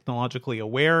more technologically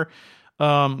aware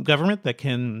government that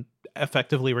can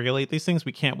effectively regulate these things.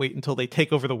 We can't wait until they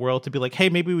take over the world to be like, hey,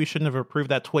 maybe we shouldn't have approved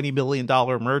that $20 billion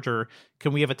merger.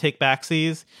 Can we have a take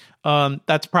backsies?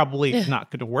 That's probably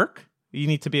not going to work. You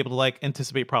need to be able to like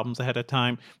anticipate problems ahead of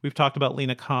time. We've talked about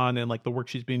Lena Khan and like the work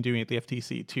she's been doing at the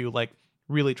FTC to like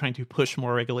really trying to push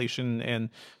more regulation and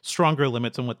stronger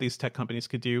limits on what these tech companies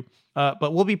could do.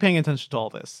 But we'll be paying attention to all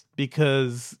this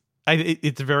because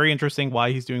it's very interesting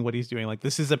why he's doing what he's doing. Like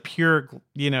this is a pure,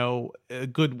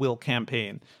 goodwill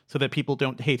campaign so that people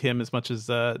don't hate him as much as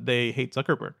they hate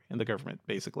Zuckerberg and the government,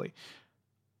 basically.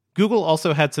 Google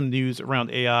also had some news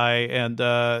around AI and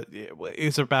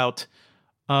is about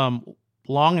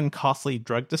long and costly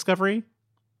drug discovery.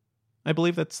 I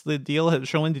believe that's the deal.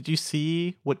 Sherlyn, did you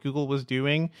see what Google was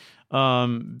doing?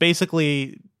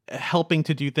 Basically helping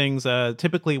to do things.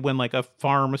 Typically when like a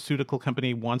pharmaceutical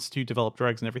company wants to develop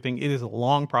drugs and everything, it is a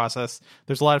long process.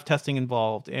 There's a lot of testing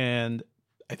involved. And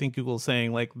I think Google's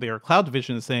saying, like their cloud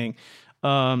division is saying,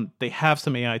 they have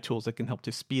some AI tools that can help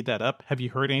to speed that up. Have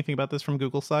you heard anything about this from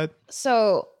Google's side?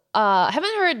 So I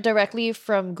haven't heard directly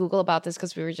from Google about this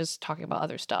because we were just talking about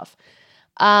other stuff.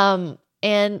 And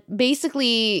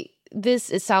basically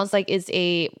it sounds like is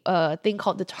a thing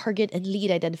called the target and lead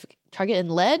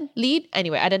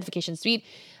identification suite,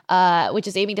 which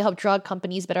is aiming to help drug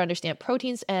companies better understand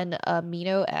proteins and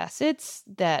amino acids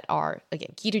that are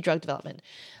again key to drug development.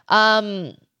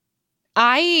 One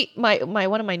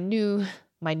of my new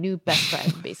best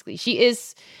friend, basically,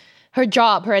 her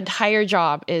entire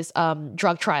job is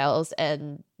drug trials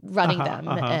and running them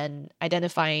and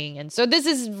identifying, and so this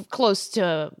is close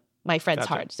to my friend's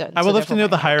heart. So, I would love to know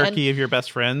the hierarchy of your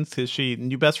best friends. Is she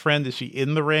new best friend? Is she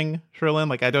in the ring, Sherlyn?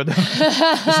 Like, I don't know.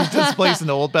 Is she displacing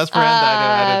an old best friend?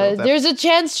 I don't know. There's a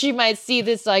chance she might see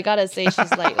this, so I gotta say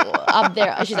she's like up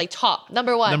there. She's like top,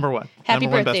 number one. Happy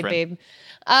birthday, babe.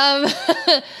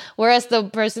 Whereas the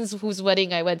person whose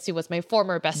wedding I went to was my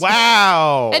former best friend.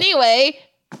 Wow. Anyway.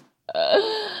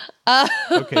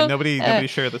 Okay, nobody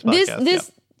share this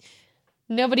podcast.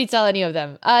 Nobody tell any of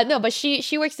them. No, but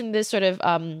she works in this sort of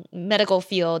medical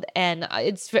field, and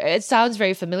it sounds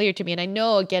very familiar to me. And I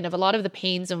know again of a lot of the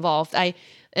pains involved.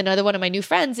 Another one of my new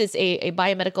friends is a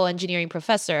biomedical engineering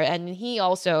professor, and he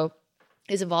also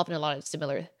is involved in a lot of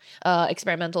similar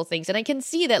experimental things. And I can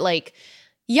see that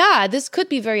this could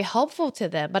be very helpful to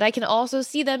them, but I can also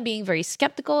see them being very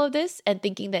skeptical of this and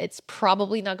thinking that it's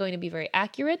probably not going to be very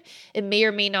accurate. It may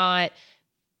or may not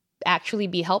actually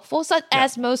be helpful, such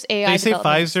as most AI. They say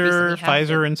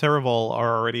Pfizer and Cerevel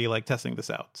are already testing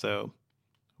this out, so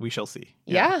we shall see.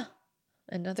 Yeah.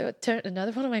 Another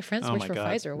one of my friends works for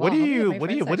Pfizer. Wow,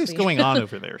 what is going on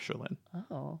over there, Sherlyn?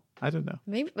 Oh, I don't know.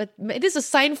 Maybe it is a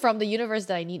sign from the universe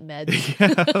that I need meds.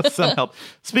 Yeah, some help.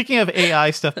 Speaking of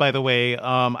AI stuff, by the way,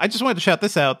 I just wanted to shout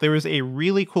this out. There was a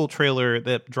really cool trailer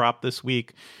that dropped this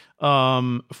week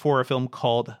for a film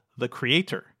called The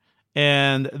Creator.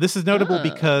 And this is notable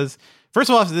because, first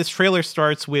of all, this trailer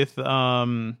starts with,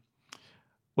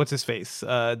 what's his face?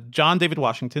 John David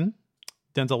Washington,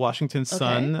 Denzel Washington's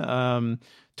son,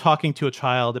 talking to a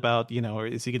child about,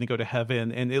 is he going to go to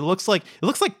heaven? And it looks like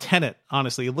Tenet,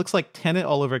 honestly. It looks like Tenet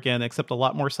all over again, except a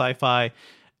lot more sci-fi.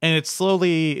 And it's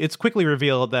quickly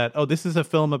revealed that, this is a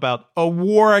film about a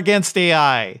war against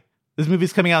AI. This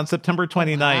movie's coming out on September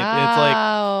 29th. Wow. It's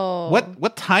like,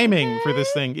 what timing for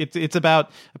this thing? It's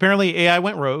about, apparently AI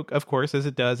went rogue, of course, as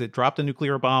it does. It dropped a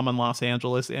nuclear bomb on Los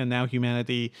Angeles, and now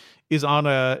humanity is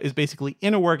basically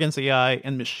in a war against AI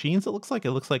and machines, it looks like.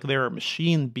 It looks like there are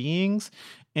machine beings.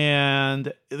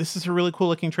 And this is a really cool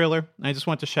looking trailer. I just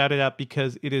want to shout it out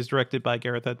because it is directed by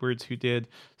Gareth Edwards, who did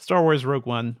Star Wars Rogue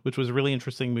One, which was a really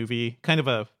interesting movie, kind of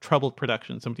a troubled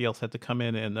production. Somebody else had to come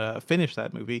in and finish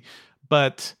that movie.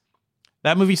 But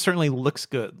that movie certainly looks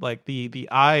good. Like the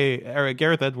eye,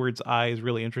 Gareth Edwards' eye is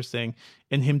really interesting,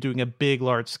 and him doing a big,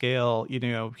 large scale,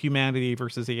 humanity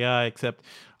versus AI. Except,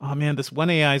 oh man, this one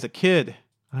AI is a kid.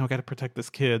 I got to protect this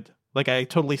kid. Like, I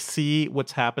totally see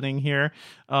what's happening here.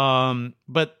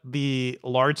 But the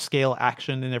large scale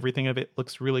action and everything of it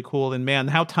looks really cool. And man,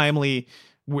 how timely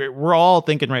we're all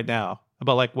thinking right now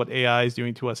about like what AI is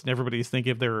doing to us, and everybody's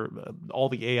thinking of their all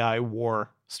the AI war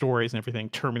stories and everything,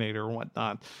 Terminator and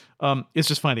whatnot. It's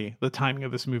just funny, the timing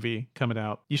of this movie coming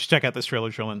out. You should check out this trailer,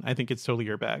 Jolyn. I think it's totally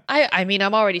your bag. I mean,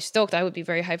 I'm already stoked. I would be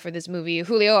very hyped for this movie.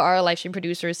 Julio, our live stream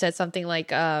producer, said something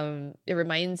like, it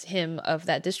reminds him of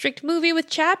that District movie with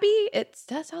Chappie.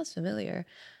 That sounds familiar.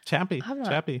 Chappie.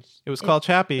 It was called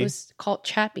Chappie. It was called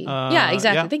Chappie. Yeah,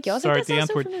 exactly. Yeah. Thank you. I was Sorry, like, that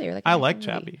sounds so familiar. Like, I like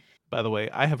Chappie. By the way,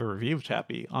 I have a review of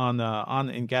Chappie on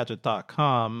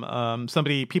Engadget.com.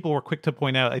 People were quick to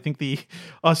point out, I think the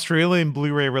Australian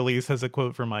Blu-ray release has a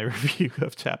quote from my review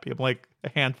of Chappie. I'm like, a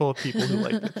handful of people who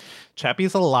like it.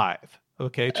 Chappie's alive.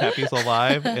 Okay, Chappie's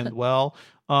alive and well.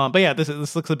 But yeah,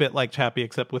 this looks a bit like Chappie,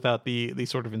 except without the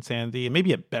sort of insanity, and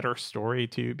maybe a better story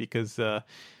too, because that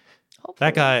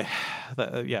guy,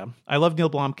 I love Neil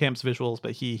Blomkamp's visuals,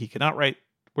 but he cannot write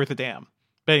worth a damn.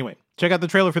 But anyway, check out the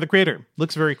trailer for The Creator.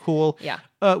 Looks very cool. Yeah.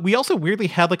 We also weirdly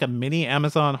had like a mini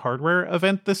Amazon hardware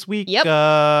event this week. Yep.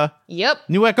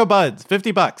 New Echo Buds,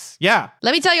 $50. Yeah.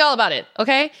 Let me tell you all about it,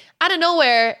 okay? Out of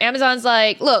nowhere, Amazon's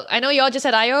like, look, I know y'all just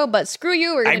had I.O., but screw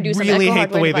you. We're going to do some really Echo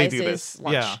hate the way hardware they do this.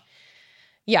 launch. Yeah.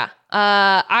 Yeah.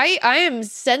 I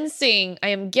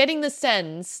am getting the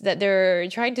sense that they're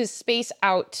trying to space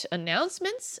out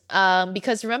announcements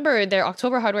because remember, their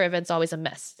October hardware event's always a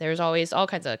mess. There's always all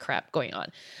kinds of crap going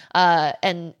on.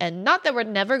 And not that we're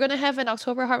never going to have an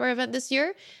October hardware event this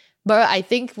year, but I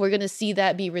think we're going to see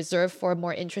that be reserved for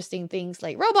more interesting things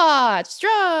like robots,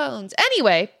 drones.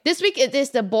 Anyway, this week it is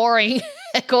the boring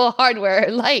Echo hardware,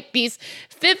 like these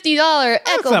 $50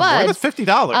 Echo Buds. That's $50.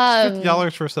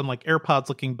 $50 for some like AirPods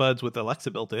looking buds with Alexa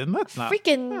built in. That's not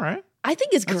freaking. All right. I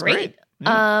think it's great.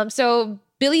 Yeah. So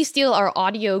Billy Steele, our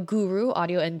audio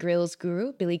and grills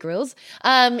guru, Billy Grills,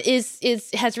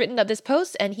 has written up this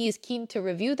post and he is keen to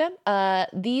review them.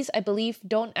 These, I believe,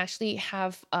 don't actually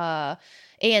have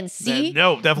ANC.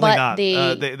 No, definitely not.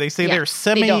 They say they're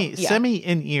semi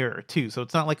in ear too, so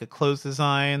it's not like a closed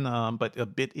design, but a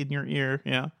bit in your ear.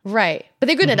 Yeah, right. But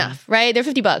they're good enough, right? They're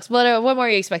 $50. What more are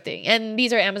you expecting? And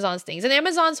these are Amazon's things. And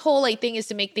Amazon's whole thing is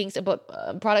to make things about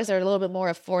products that are a little bit more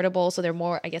affordable, so they're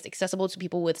more, I guess, accessible to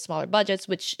people with smaller budgets,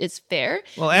 which is fair.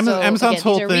 Well, Amazon's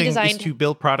whole thing is to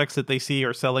build products that they see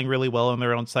are selling really well on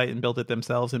their own site and build it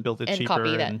themselves and build it cheaper.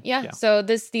 Copy that. Yeah. So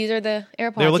these are the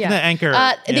AirPods. They're looking at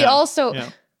Anchor. They also. Yeah.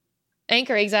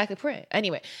 Anchor, exactly.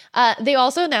 Anyway, they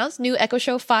also announced new Echo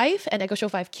Show 5 and Echo Show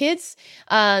 5 Kids.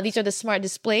 These are the smart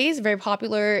displays, very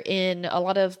popular in a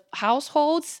lot of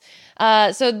households.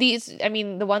 So these,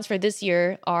 the ones for this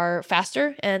year are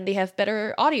faster and they have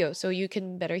better audio, so you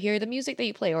can better hear the music that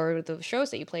you play or the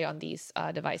shows that you play on these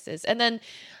devices. And then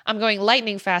I'm going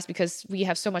lightning fast because we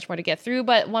have so much more to get through.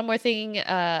 But one more thing,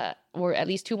 or at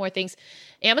least two more things,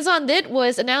 Amazon did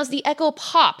was announce the Echo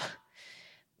Pop.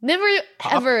 Never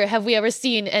ever have we ever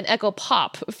seen an Echo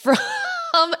Pop from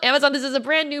Amazon. This is a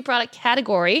brand new product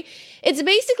category. It's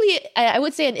basically, I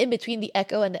would say, an in-between the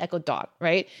Echo and the Echo Dot,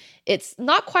 right? It's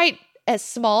not quite as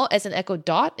small as an Echo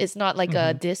Dot. It's not like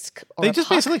a disc or They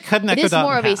just basically cut an Echo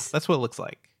Dot in half. That's what it looks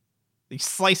like. You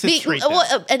slice it straight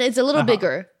down. And it's a little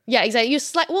bigger. Yeah, exactly.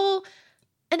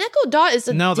 An Echo Dot is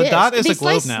a disc. The Dot is a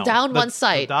globe now. Down one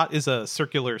side. The Dot is a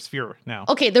circular sphere now.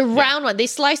 Okay, the round one. They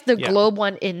sliced the globe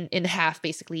one in half,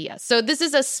 basically. Yes. So this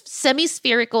is a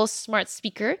semi-spherical smart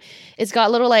speaker. It's got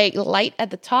a little light at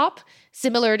the top,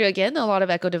 similar to again a lot of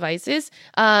Echo devices.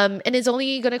 And it's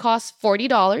only going to cost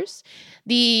 $40.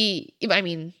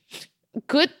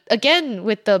 Good again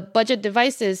with the budget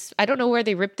devices. I don't know where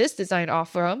they ripped this design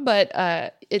off from, but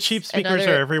it's cheap speakers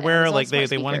are everywhere. Amazon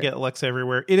they want to get Alexa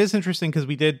everywhere. It is interesting because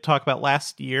we did talk about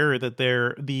last year that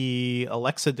the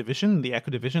Alexa division, the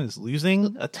Echo division, is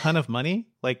losing a ton of money.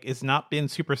 Like, it's not been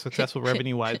super successful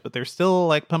revenue wise, but they're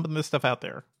still pumping this stuff out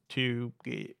there.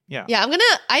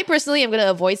 I personally am gonna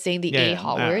avoid saying the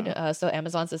A-Hall word, so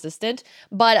Amazon's assistant.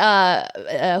 But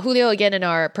Julio, again, in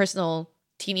our personal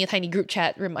teeny tiny group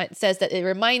chat says that it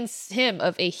reminds him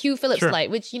of a Hue Phillips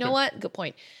light, which what? Good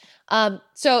point. For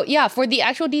the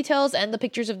actual details and the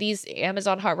pictures of these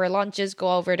Amazon hardware launches,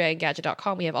 go over to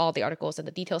Engadget.com. We have all the articles and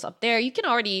the details up there. You can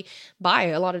already buy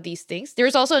a lot of these things.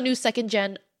 There's also a new second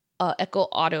gen Echo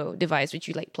Auto device, which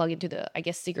you plug into the,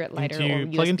 cigarette lighter or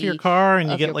USB plug into your car and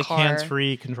you get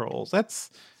hands-free controls. That's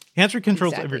hands-free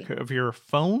controls of your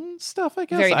phone stuff, I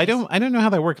guess. Very I nice. don't know how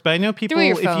that works, but I know people,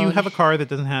 if you have a car that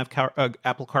doesn't have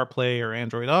Apple CarPlay or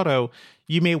Android Auto,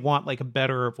 you may want a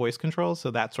better voice control,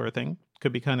 so that sort of thing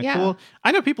could be kind of cool.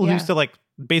 I know people who used to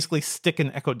basically stick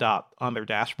an Echo Dot on their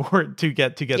dashboard to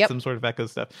get Yep. some sort of Echo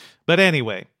stuff. But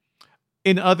anyway,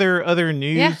 in other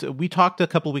news, we talked a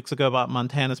couple weeks ago about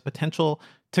Montana's potential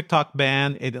TikTok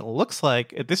ban, and it looks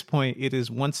like at this point it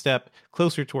is one step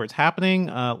closer towards happening.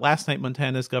 Last night,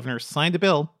 Montana's governor signed a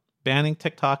bill banning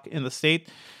TikTok in the state.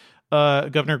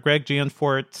 Governor Greg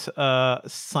Gianforte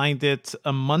signed it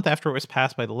a month after it was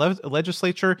passed by the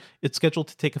legislature. It's scheduled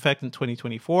to take effect in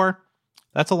 2024.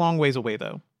 That's a long ways away,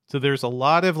 though. So there's a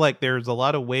lot of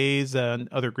ways and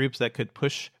other groups that could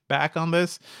push back on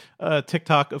this.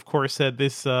 TikTok, of course, said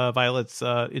this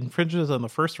infringes on the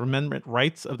First Amendment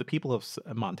rights of the people of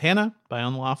Montana by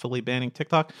unlawfully banning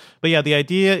TikTok. But yeah, the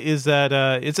idea is that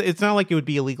it's not like it would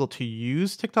be illegal to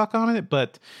use TikTok on it,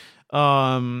 but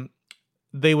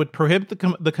they would prohibit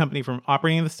the company from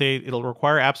operating in the state. It'll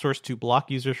require app stores to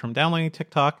block users from downloading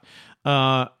TikTok.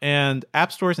 And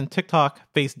app stores and TikTok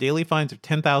face daily fines of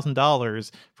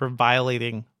 $10,000 for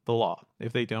violating the law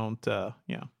if they don't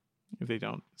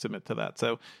submit to that.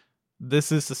 So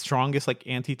this is the strongest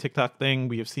anti-TikTok thing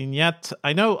we have seen yet.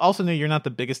 I know you're not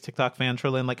the biggest TikTok fan,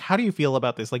 Cherlynn. How do you feel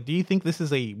about this? Do you think this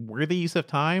is a worthy use of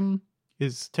time?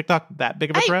 Is TikTok that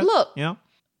big of a threat? Look, yeah.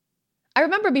 I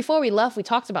remember before we left, we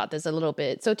talked about this a little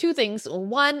bit. So two things.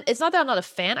 One, it's not that I'm not a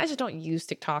fan. I just don't use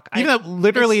TikTok. Even though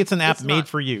literally it's an app made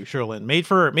for you, Cherlynn. Made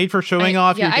for showing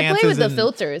off your dances. I play with the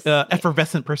filters.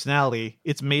 Effervescent personality.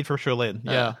 It's made for Cherlynn.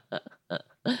 Yeah.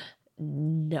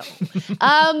 No.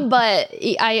 But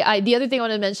I the other thing I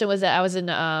wanted to mention was that I was in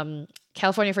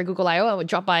California for Google I/O. I would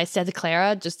drop by Santa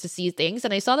Clara just to see things,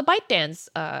 and I saw the ByteDance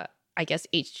I guess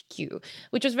HQ,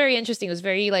 which was very interesting. It was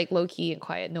very low key and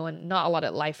quiet. Not a lot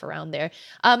of life around there.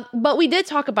 But we did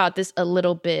talk about this a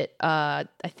little bit. I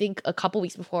think a couple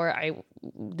weeks before I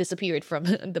disappeared from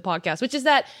the podcast, which is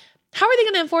that how are they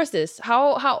going to enforce this?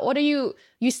 What are you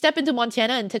step into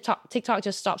Montana and TikTok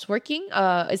just stops working?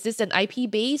 Is this an IP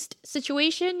based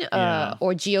situation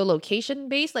or geolocation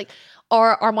based?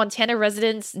 Are Montana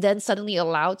residents then suddenly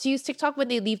allowed to use TikTok when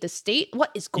they leave the state?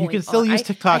 What is going on? You can still use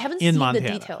TikTok I haven't in seen Montana.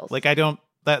 the details.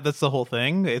 That's the whole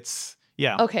thing. It's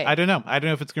okay. I don't know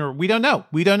if it's gonna. We don't know.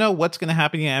 We don't know what's gonna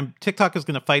happen. And TikTok is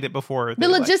gonna fight it before. The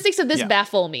logistics of this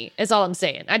baffle me. Is all I'm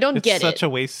saying. I don't get it. It's such a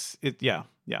waste. Yeah.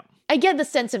 I get the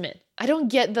sentiment. I don't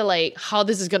get the how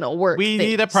this is gonna work. We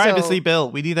need a privacy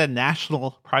bill. We need a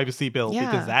national privacy bill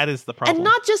because that is the problem. And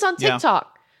not just on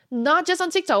TikTok. Not just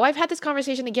on TikTok. I've had this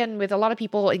conversation again with a lot of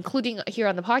people, including here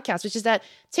on the podcast, which is that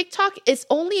TikTok is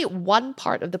only one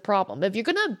part of the problem. If you're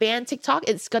going to ban TikTok,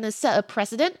 it's going to set a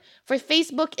precedent for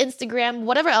Facebook, Instagram,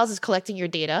 whatever else is collecting your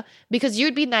data, because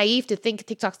you'd be naive to think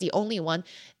TikTok's the only one.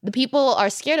 The people are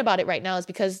scared about it right now is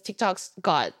because TikTok's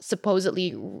got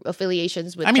supposedly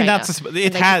affiliations with China.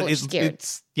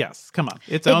 It's yes, come on.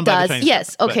 It's owned by the Chinese.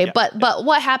 Yes, okay, but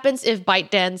what happens if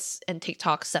ByteDance and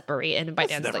TikTok separate and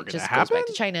ByteDance just goes back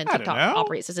to China and TikTok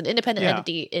operates as an independent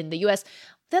entity in the US?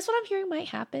 That's what I'm hearing might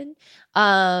happen.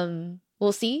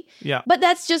 We'll see. Yeah. But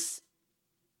that's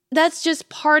just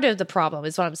part of the problem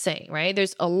is what I'm saying, right?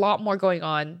 There's a lot more going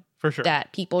on. For sure.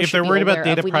 That people if should they're be worried aware about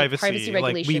data of. privacy,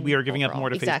 regulation we are giving up more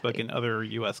to exactly. Facebook and other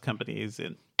US companies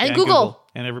and Google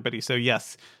and everybody. So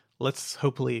yes, let's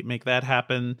hopefully make that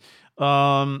happen.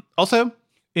 Also,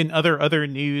 in other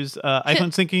news,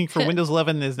 iPhone syncing for Windows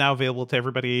 11 is now available to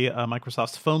everybody.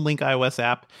 Microsoft's Phone Link iOS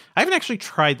app. I haven't actually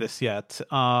tried this yet.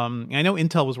 I know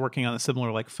Intel was working on a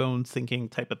similar phone syncing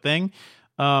type of thing.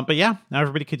 But yeah, now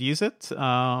everybody could use it.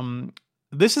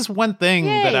 This is one thing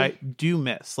that I do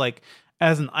miss.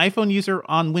 As an iPhone user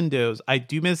on Windows, I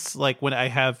do miss when I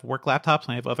have work laptops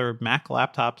and I have other Mac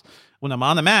laptops. When I'm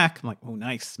on the Mac, I'm like, oh,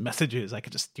 nice messages. I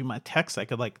could just do my text. I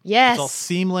could yes, it's all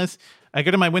seamless. I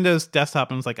go to my Windows desktop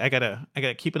and it's I gotta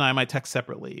keep an eye on my text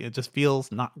separately. It just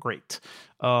feels not great.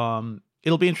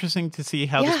 It'll be interesting to see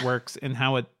how this works and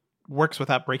how it works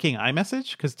without breaking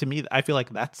iMessage. Because to me, I feel like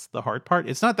that's the hard part.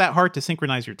 It's not that hard to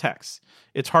synchronize your text.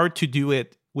 It's hard to do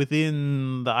it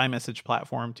within the iMessage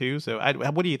platform too. So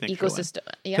what do you think? Ecosystem.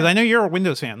 Because I know you're a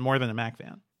Windows fan more than a Mac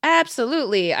fan.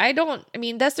 Absolutely.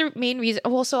 That's the main reason.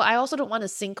 Also, I also don't want to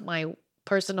sync my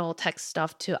personal text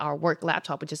stuff to our work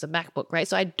laptop, which is a MacBook, right?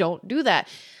 So I don't do that.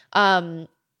 And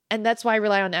that's why I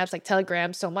rely on apps like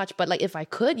Telegram so much. But if I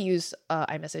could use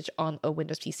iMessage on a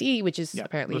Windows PC, which is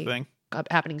apparently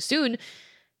happening soon,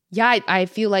 I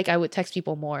feel like I would text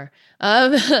people more.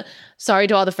 Sorry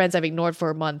to all the friends I've ignored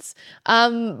for months.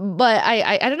 But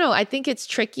I don't know. I think it's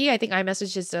tricky. I think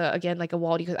iMessage is, again, like a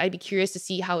wall because I'd be curious to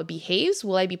see how it behaves.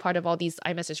 Will I be part of all these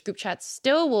iMessage group chats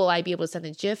still? Will I be able to send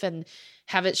a GIF and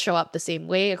have it show up the same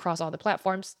way across all the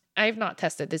platforms? I've not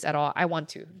tested this at all. I want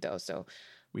to, though. So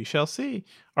We shall see.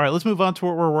 All right, let's move on to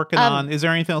what we're working on. Is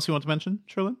there anything else you want to mention,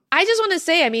 Cherlynn? I just want to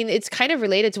say, I mean, it's kind of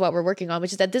related to what we're working on,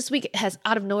 which is that this week has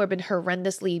out of nowhere been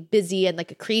horrendously busy and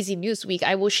like a crazy news week.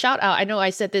 I will shout out, I know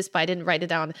I said this, but I didn't write it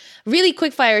down. Really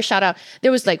quick fire shout out.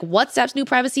 There was like WhatsApp's new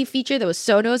privacy feature. There was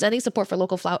Sonos ending support for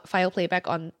local file playback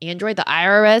on Android. The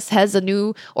IRS has a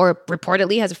new, or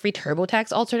reportedly has a free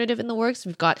TurboTax alternative in the works.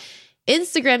 We've got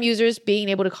Instagram users being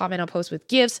able to comment on posts with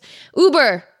GIFs.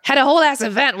 Uber had a whole ass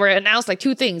event where it announced like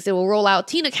 2 things. It will roll out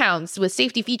teen accounts with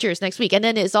safety features next week. And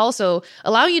then it's also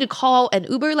allowing you to call an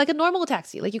Uber like a normal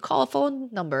taxi. Like you call a phone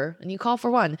number and you call for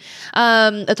one.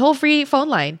 A toll-free phone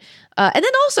line. And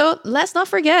then also, let's not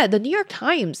forget, the New York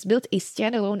Times built a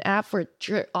standalone app for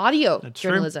audio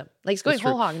journalism. Like it's going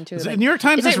whole hog into it. The New York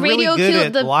Times is really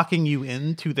good at locking you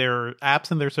into their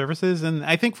apps and their services. And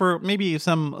I think for maybe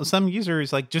some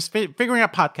users, like just figuring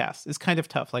out podcasts is kind of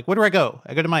tough. Like, where do I go?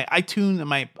 I go to my iTunes,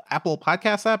 my Apple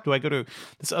Podcast app. Do I go to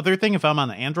this other thing if I'm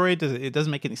on Android? It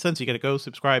doesn't make any sense. You got to go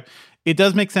subscribe. It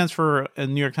does make sense for a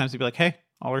New York Times to be like, hey,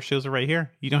 all our shows are right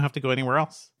here. You don't have to go anywhere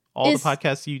else. All the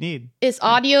podcasts you need. Is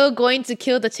audio going to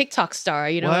kill the TikTok star?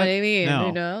 You know what I mean? No.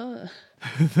 You know?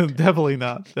 Definitely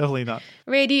not.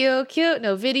 Video killed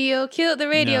the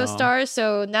radio star.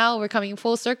 So now we're coming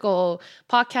full circle.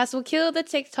 Podcast will kill the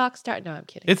TikTok star. No, I'm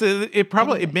kidding.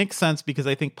 It makes sense because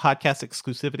I think podcast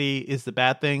exclusivity is the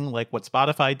bad thing, like what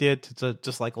Spotify did to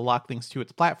just like lock things to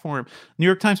its platform. New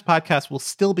York Times podcast will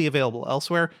still be available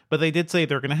elsewhere, but they did say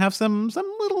they're going to have some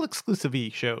little exclusive-y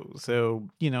shows. So,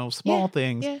 small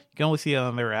things. Yeah. You can only see it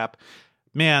on their app.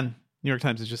 Man, New York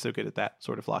Times is just so good at that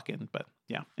sort of lock-in, but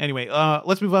yeah. Anyway,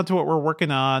 let's move on to what we're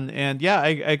working on. And yeah, I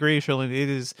agree, Cherlynn.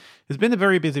 It's been a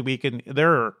very busy week, and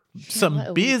there are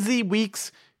some busy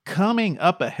weeks coming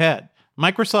up ahead.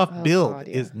 Microsoft Build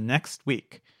is next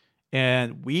week,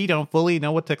 and we don't fully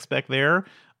know what to expect there,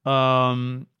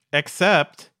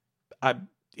 except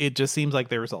it just seems like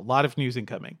there's a lot of news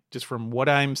incoming, just from what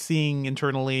I'm seeing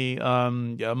internally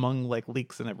among like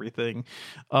leaks and everything.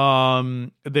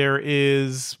 There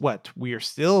is we are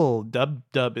still dub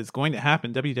is going to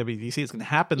happen. WWDC is going to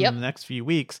happen in the next few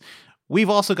weeks. We've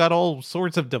also got all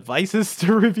sorts of devices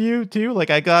to review too. Like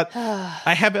I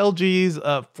have LG's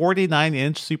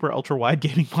 49-inch super ultra wide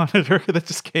gaming monitor that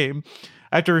just came.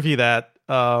 I have to review that.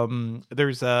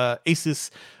 There's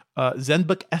Asus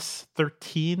ZenBook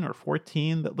S13 or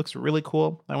 14 that looks really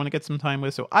cool. I want to get some time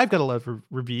with. So I've got a lot of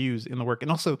reviews in the work. And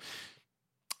also,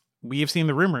 we have seen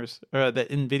the rumors that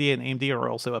NVIDIA and AMD are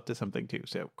also up to something too.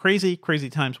 So crazy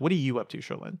times. What are you up to,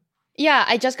 Cherlynn? Yeah,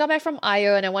 I just got back from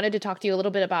I/O and I wanted to talk to you a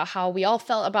little bit about how we all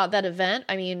felt about that event.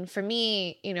 I mean, for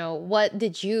me, what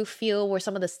did you feel were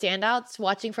some of the standouts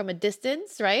watching from a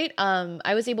distance, right?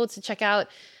 I was able to check out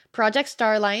Project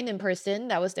Starline in person.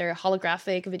 That was their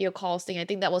holographic video calls thing. I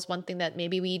think that was one thing that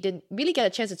maybe we didn't really get a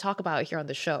chance to talk about here on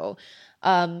the show.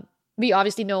 We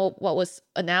obviously know what was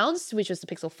announced, which was the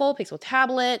Pixel Fold, Pixel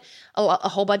Tablet, a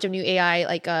whole bunch of new AI,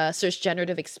 like search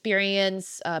generative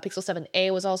experience. Pixel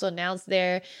 7a was also announced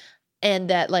there.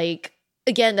 And that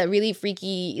that really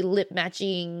freaky lip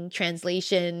matching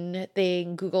translation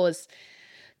thing. Google is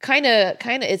kind of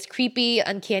it's creepy,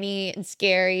 uncanny, and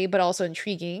scary, but also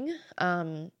intriguing.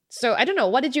 So I don't know.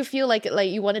 What did you feel like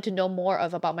you wanted to know more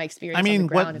about my experience? I mean, on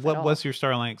the ground, what was your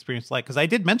Starline experience like? Because I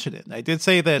did mention it. I did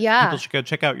say that people should go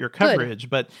check out your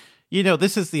coverage, but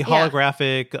this is the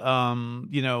holographic,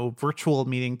 virtual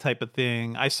meeting type of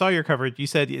thing. I saw your coverage. You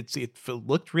said it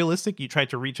looked realistic. You tried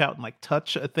to reach out and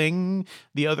touch a thing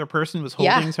the other person was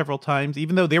holding several times,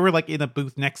 even though they were in a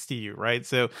booth next to you, right?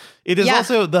 So it is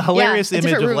also the hilarious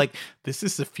image of this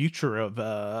is the future of,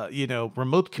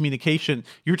 remote communication.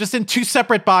 You're just in 2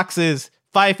 separate boxes,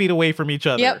 5 feet away from each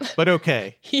other, but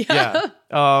okay. Yeah.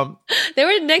 They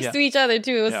were next to each other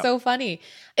too. It was so funny.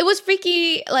 It was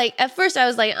freaky. At first I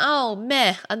was like, oh,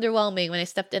 meh, underwhelming. When I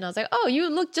stepped in, I was like, oh, you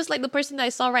look just like the person that I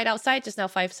saw right outside just now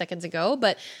 5 seconds ago,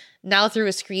 but now through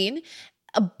a screen.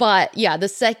 But yeah, the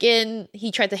second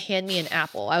he tried to hand me an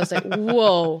apple, I was like,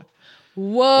 whoa.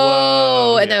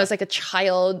 And I was like a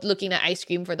child looking at ice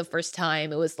cream for the first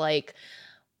time. It was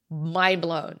mind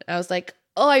blown. I was like,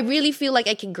 oh, I really feel like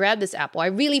I can grab this apple. I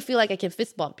really feel like I can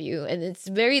fist bump you. And I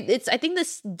think the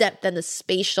depth and the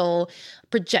spatial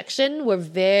projection were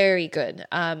very good.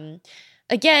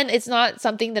 Again, it's not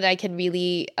something that I can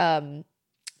really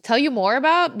tell you more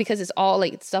about because it's all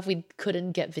stuff we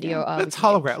couldn't get video of. It's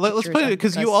hologram. Let's put it,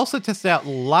 because you also tested out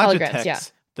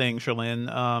Logitech's thing,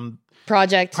 Cherlynn.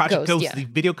 Project Ghost, the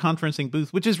video conferencing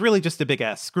booth, which is really just a big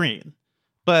ass screen.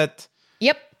 But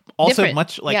also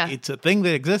different. It's a thing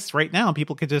that exists right now.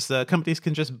 People could just companies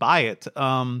can just buy it.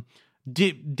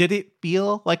 Did it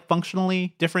feel like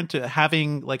functionally different to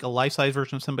having like a life-size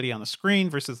version of somebody on the screen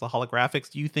versus the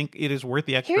holographics? Do you think it is worth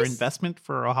the extra investment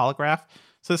for a holograph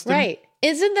system? Right.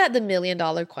 Isn't that the $1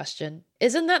 million question?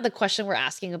 Isn't that the question we're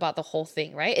asking about the whole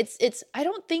thing, right? It's I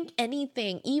don't think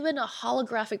anything, even a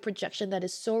holographic projection that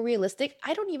is so realistic,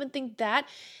 I don't even think that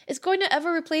is going to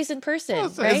ever replace in person. Well,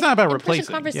 right? It's not about in-person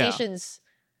replacing conversations. Yeah.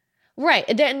 Right.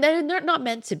 They're not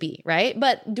meant to be, right?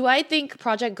 But do I think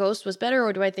Project Ghost was better,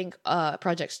 or do I think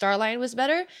Project Starline was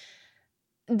better?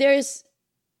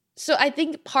 So I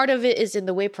think part of it is in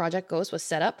the way Project Ghost was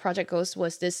set up. Project Ghost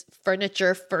was this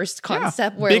furniture first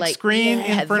concept where big like screen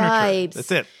and furniture. Vibes,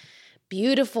 that's it.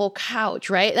 Beautiful couch,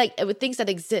 right? Like with things that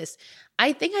exist.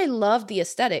 I think I love the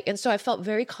aesthetic. And so I felt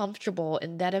very comfortable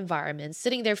in that environment,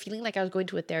 sitting there feeling like I was going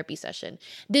to a therapy session.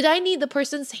 Did I need the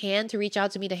person's hand to reach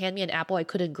out to me to hand me an apple I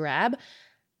couldn't grab?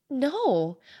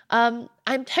 No. I'm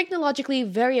technologically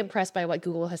very impressed by what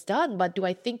Google has done, but do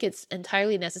I think it's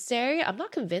entirely necessary? I'm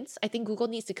not convinced. I think Google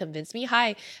needs to convince me.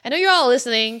 Hi, I know you're all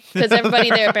listening because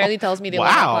everybody there apparently tells me they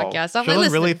love my podcast. So I'm Shirley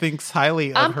really thinks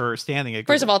highly of her standing at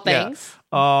Google. First of all, thanks.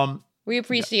 We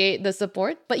appreciate the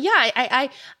support. But yeah,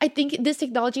 I think this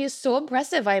technology is so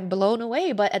impressive. I'm blown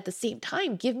away. But at the same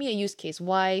time, give me a use case.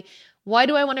 Why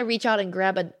do I want to reach out and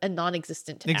grab a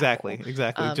non-existent Exactly.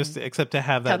 apple? Just except to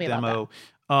have that demo.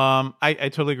 I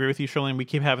totally agree with you, Shirley. And we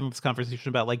keep having this conversation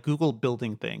about like Google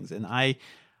building things. And I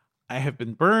have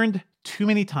been burned too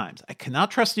many times. I cannot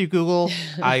trust you, Google.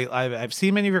 I've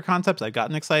seen many of your concepts. I've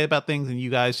gotten excited about things, and you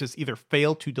guys just either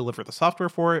fail to deliver the software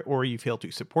for it, or you fail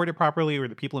to support it properly, or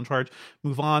the people in charge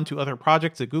move on to other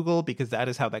projects at Google, because that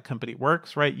is how that company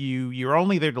works, right? You're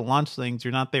only there to launch things.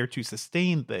 You're not there to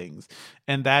sustain things.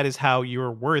 And that is how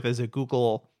your worth as a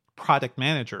Google product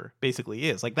manager basically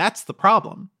is. Like, that's the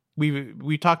problem.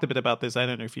 We talked a bit about this. I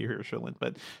don't know if you hear, Sherlyn,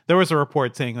 but there was a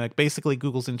report saying like basically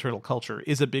Google's internal culture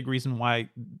is a big reason why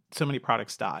so many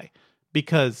products die,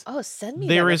 because send me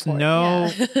there that is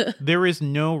report. there is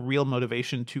no real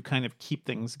motivation to kind of keep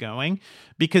things going,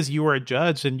 because you are a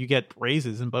judge and you get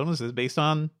raises and bonuses based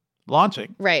on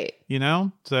launching, right?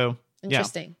 So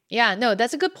interesting. Yeah, no,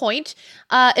 that's a good point.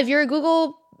 If you're a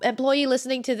Google employee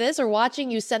listening to this or watching,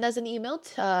 you send us an email.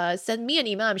 Send me an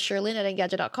email. I'm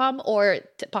Sherlyn@engadget.com or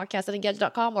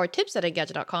podcast@engadget.com or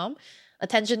tips@engadget.com.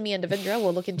 Attention, me and Devindra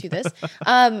will look into this.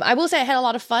 I will say I had a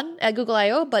lot of fun at Google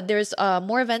I/O, but there's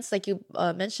more events, like you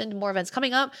mentioned, more events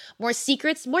coming up, more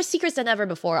secrets than ever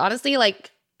before. Honestly,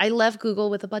 like I left Google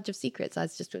with a bunch of secrets.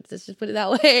 Let's just put it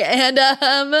that way. And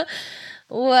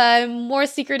I'm more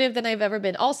secretive than I've ever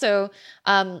been. Also,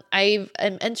 I'm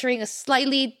entering a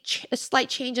slight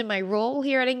change in my role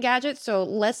here at Engadget, so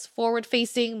less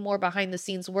forward-facing, more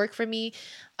behind-the-scenes work for me.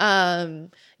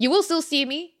 You will still see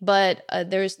me, but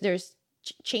there's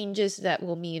changes that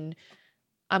will mean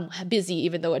I'm busy,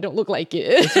 even though I don't look like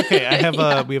it. It's okay.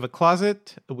 We have a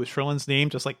closet with Sherlyn's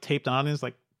name just like taped on. It's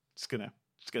like just gonna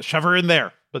shove her in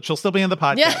there, but she'll still be in the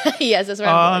podcast. Yeah, yes, that's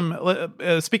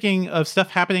right. Speaking of stuff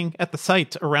happening at the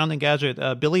site around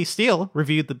Engadget, Billy Steele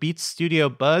reviewed the Beats Studio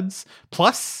Buds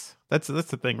Plus. That's the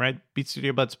thing, right? Beats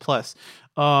Studio Buds Plus,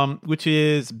 which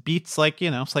is Beats like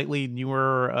slightly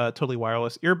newer, totally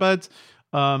wireless earbuds.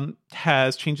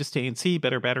 Has changes to ANC,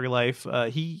 better battery life.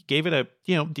 He gave it a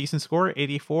decent score,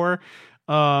 84.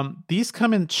 These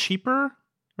come in cheaper,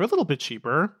 or a little bit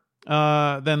cheaper,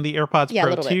 than the AirPods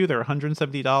Pro 2. They're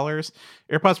 $170.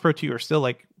 AirPods Pro 2 are still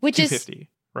like $250,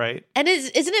 right? And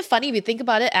isn't it funny if you think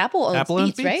about it? Apple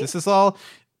owns Beats, right? This is all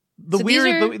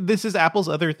this is Apple's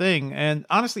other thing. And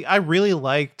honestly, I really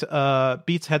liked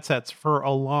Beats headsets for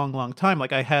a long, long time.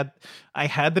 Like I had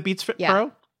the Beats Fit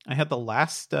Pro. I had the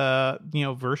last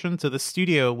version. So the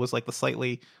Studio was like the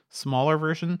slightly smaller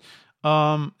version.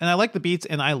 And I like the Beats,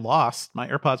 and I lost my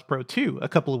AirPods Pro 2 a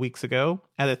couple of weeks ago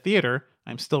at a theater.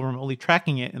 I'm still remotely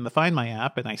tracking it in the Find My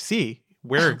app, and I see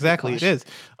where exactly it is.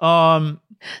 So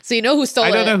you know who stole it.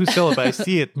 I don't know who stole it, but I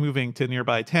see it moving to a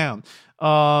nearby town.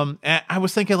 And I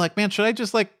was thinking like, man, should I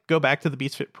just like go back to the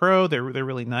Beats Fit Pro? They're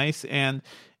really nice. And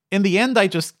in the end, I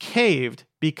just caved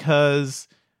because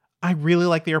I really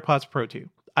like the AirPods Pro 2.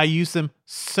 I use them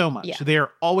so much. Yeah. They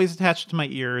are always attached to my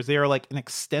ears. They are like an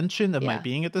extension of my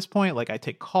being at this point. Like I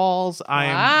take calls. I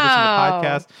am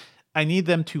listening to podcasts. I need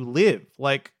them to live.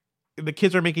 Like the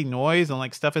kids are making noise and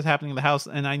like stuff is happening in the house,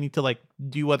 and I need to like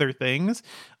do other things.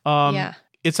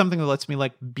 It's something that lets me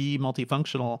like be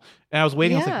multifunctional. And I was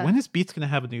waiting. I was like, when is Beats going to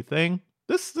have a new thing?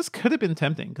 This could have been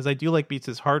tempting because I do like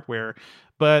Beats' hardware,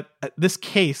 but this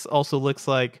case also looks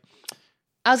like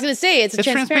I was going to say, it's a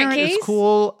transparent case. It's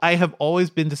cool. I have always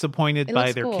been disappointed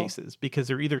by their cool. cases because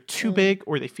they're either too big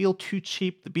or they feel too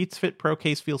cheap. The Beats Fit Pro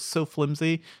case feels so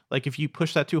flimsy. Like if you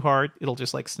push that too hard, it'll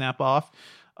just like snap off.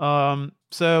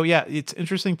 So yeah, it's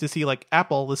interesting to see like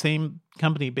Apple, the same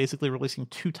company, basically releasing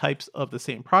two types of the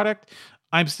same product.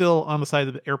 I'm still on the side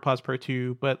of the AirPods Pro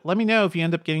 2, but let me know if you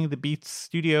end up getting the Beats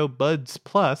Studio Buds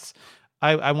Plus.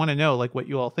 I want to know like what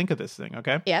you all think of this thing,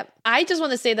 okay? Yep. I just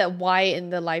want to say that Y in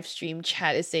the live stream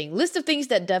chat is saying list of things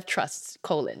that Dev trusts,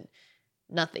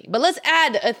 nothing. But let's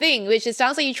add a thing, which it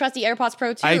sounds like you trust the AirPods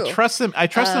Pro too. I trust them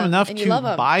enough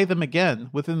to buy them again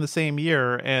within the same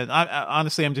year. And I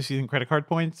honestly, I'm just using credit card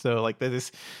points. So like that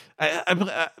is,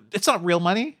 it's not real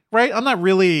money, right? I'm not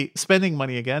really spending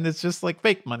money again. It's just like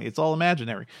fake money. It's all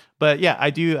imaginary. But yeah,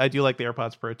 I do like the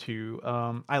AirPods Pro 2.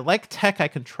 I like tech I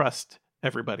can trust,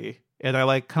 everybody. And I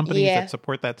like companies that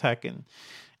support that tech. And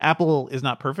Apple is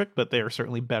not perfect, but they are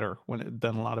certainly better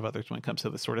than a lot of others when it comes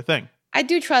to this sort of thing. I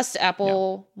do trust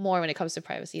Apple more when it comes to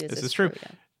privacy. This is true.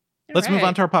 Let's move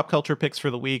on to our pop culture picks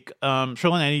for the week.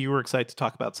 Sherlyn, I know you were excited to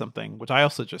talk about something, which I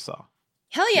also just saw.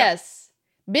 Hell yes.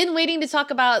 Been waiting to talk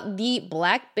about the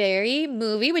BlackBerry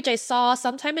movie, which I saw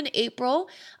sometime in April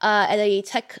at a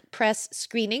tech press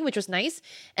screening, which was nice.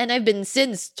 And I've been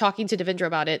since talking to Devendra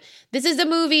about it. This is the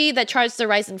movie that charts the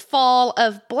rise and fall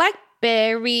of BlackBerry,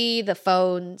 the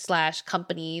phone /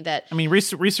 company that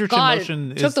Research in Motion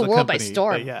took is the world company, by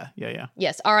storm. Yeah.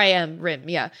 Yes, RIM.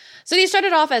 Yeah. So they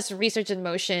started off as Research in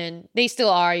Motion. They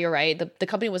still are. You're right. The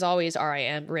company was always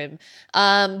RIM.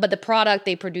 But the product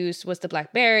they produced was the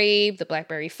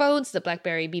BlackBerry phones, the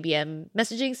BlackBerry BBM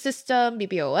messaging system,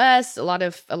 BBOS,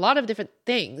 a lot of different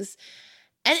things.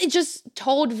 And it just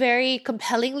told very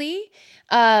compellingly.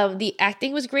 The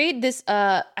acting was great. This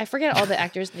I forget all the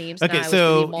actors' names. Okay,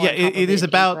 so it is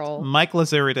about Mike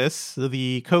Lazaridis,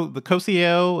 the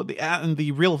co-CEO, and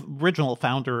the real original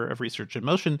founder of Research in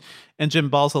Motion, and Jim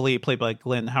Balsillie, played by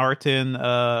Glenn Howerton.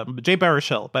 Jay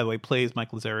Baruchel, by the way, plays Mike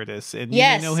Lazaridis, and you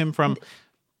may know him from.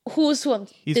 Who's who?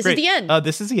 He's this great. Is the end.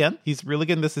 This is the end. He's really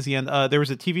good in This Is the End. There was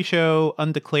a TV show,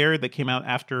 Undeclared, that came out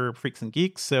after Freaks and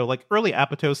Geeks. So like early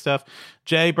Apatow stuff.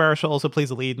 Jay Baruchel also plays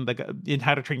the lead in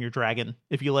How to Train Your Dragon.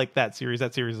 If you like that series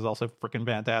is also freaking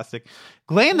fantastic.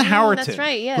 Glenn Howerton. That's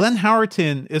right, yes. Glenn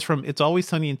Howerton is from It's Always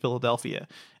Sunny in Philadelphia.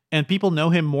 And people know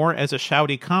him more as a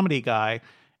shouty comedy guy.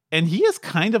 And he is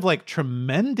kind of like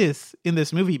tremendous in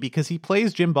this movie because he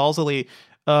plays Jim Balsillie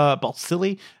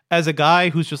as a guy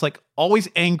who's just like always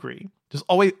angry, just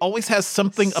always has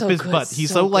something up his butt.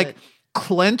 He's so like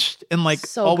clenched and like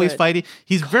always fighting.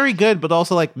 He's very good, but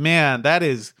also like, man,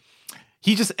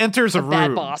 he just enters a room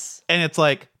bad boss. And it's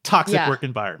like toxic work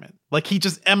environment. Like he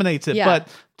just emanates it. But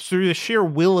through the sheer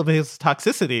will of his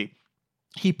toxicity,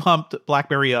 he pumped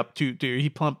BlackBerry up he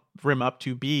pumped RIM up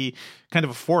to be kind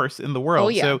of a force in the world. Oh,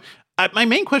 yeah. So my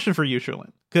main question for you,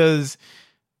 Sherlyn, because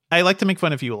I like to make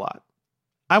fun of you a lot.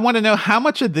 I want to know how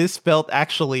much of this felt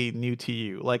actually new to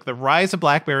you, like the rise of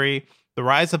BlackBerry, the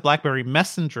rise of BlackBerry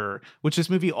Messenger, which this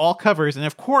movie all covers. And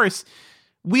of course,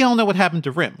 we all know what happened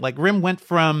to RIM. Like RIM went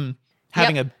from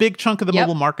having a big chunk of the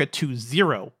mobile market to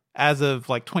zero as of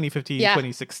like 2015,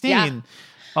 2016.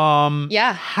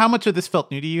 How much of this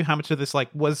felt new to you? How much of this like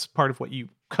was part of what you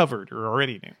covered or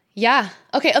already knew? Yeah.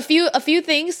 Okay. A few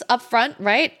things up front,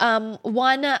 right?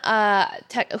 One,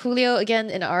 Julio again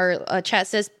in our chat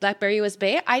says BlackBerry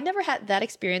USB. I never had that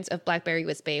experience of BlackBerry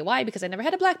USB. Why? Because I never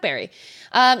had a BlackBerry.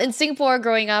 In Singapore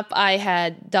growing up, I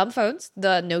had dumb phones,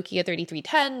 the Nokia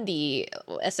 3310, the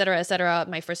et cetera.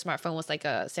 My first smartphone was like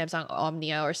a Samsung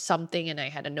Omnia or something, and I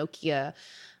had a Nokia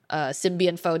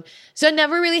Symbian phone. So I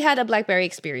never really had a BlackBerry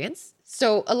experience.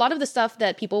 So a lot of the stuff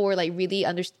that people were like really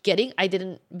getting, I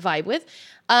didn't vibe with.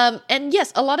 And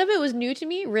yes, a lot of it was new to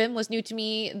me. RIM was new to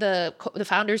me. The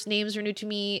founders' names were new to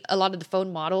me. A lot of the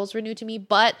phone models were new to me.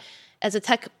 But as a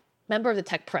member of the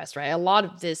tech press, right, a lot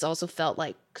of this also felt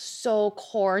like so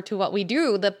core to what we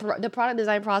do. The product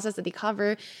design process that they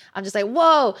cover, I'm just like,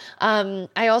 whoa.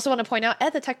 I also want to point out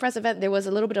at the tech press event, there was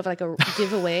a little bit of like a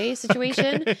giveaway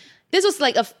situation. Okay. This was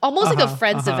like almost like a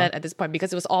friends event at this point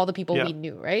because it was all the people we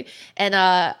knew, right? And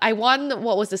I won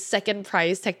what was the second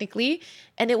prize technically.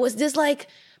 And it was this like,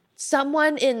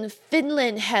 someone in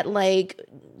Finland had like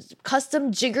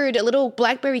custom jiggered a little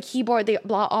BlackBerry keyboard they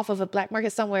bought off of a black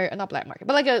market somewhere, not black market,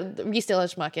 but like a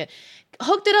resellers market,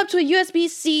 hooked it up to a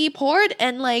USB-C port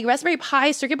and like Raspberry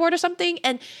Pi circuit board or something.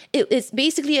 And it's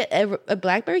basically a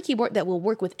BlackBerry keyboard that will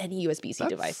work with any USB-C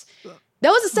device. That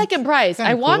was the second prize.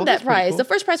 I won cool. that That's pretty prize. cool. The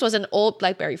first prize was an old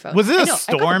BlackBerry phone. Was it I a know, I got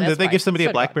the Storm? best Did they give prize. somebody a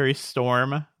Swear to God. BlackBerry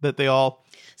Storm that they all?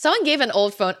 Someone gave an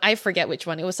old phone. I forget which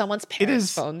one. It was someone's parents'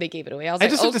 is- phone. They gave it away. I was I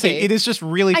like, just have to say, okay. it is just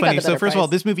really I got funny. the So better first of all,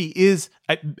 prize. this movie is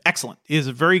excellent. It is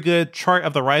a very good chart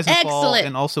of the rise and fall, Excellent.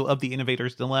 and also of the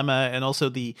innovator's dilemma, and also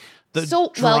the So well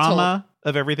drama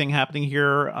of everything happening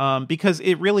here. Because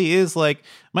it really is like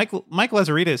Mike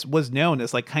Lazaridis was known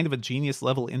as like kind of a genius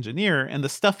level engineer, and the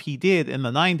stuff he did in the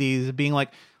 90s being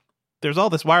like, there's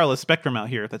all this wireless spectrum out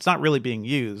here that's not really being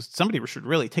used. Somebody should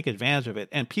really take advantage of it.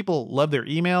 And people love their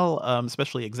email,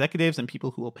 especially executives and people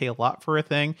who will pay a lot for a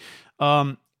thing.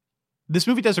 This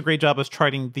movie does a great job of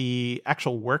charting the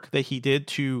actual work that he did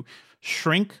to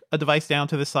shrink a device down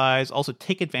to the size, also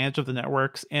take advantage of the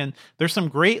networks. And there's some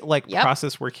great Yep.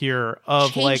 process work here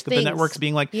of Change like the things. networks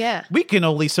being like, Yeah. we can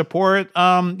only support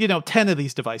 10 of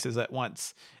these devices at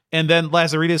once. And then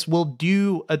Lazaridis will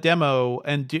do a demo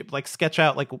and sketch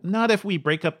out not if we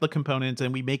break up the components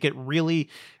and we make it really,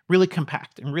 really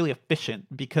compact and really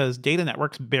efficient, because data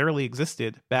networks barely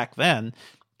existed back then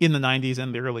in the 90s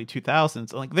and the early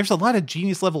 2000s. Like, there's a lot of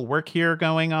genius level work here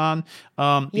going on.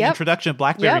 The Yep. introduction of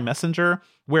BlackBerry Yep. Messenger,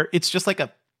 where it's just like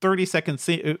a 30-second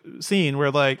scene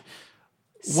where one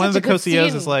Such of the a good co-CEOs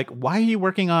scene. is like, why are you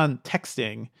working on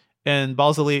texting? And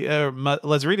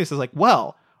Lazaridis is like,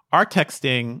 well, our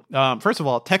texting, first of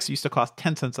all, text used to cost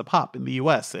 10 cents a pop in the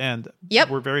US, and Yep.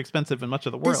 were very expensive in much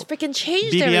of the This world. freaking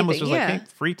changed BBM everything. was just yeah. like, hey,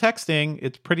 free texting,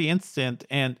 it's pretty instant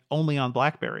and only on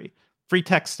BlackBerry. Free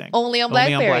texting. Only on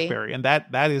BlackBerry. And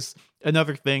that is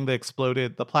another thing that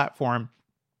exploded the platform.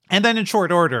 And then in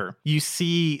short order, you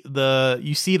see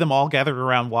them all gathered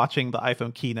around watching the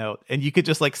iPhone keynote, and you could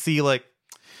just see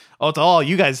oh, it's all,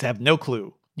 you guys have no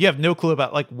clue. You have no clue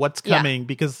about what's Yeah. coming,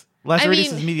 because Lazaridis mean-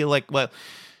 is immediately well,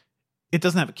 it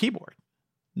doesn't have a keyboard.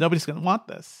 Nobody's going to want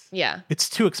this. Yeah. It's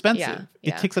too expensive. Yeah, It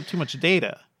yeah. takes up too much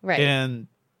data. Right. And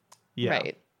yeah.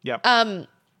 Right. Yep.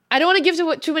 I don't want to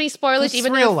give too many spoilers, It's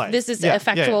even real if life. this is Yeah, a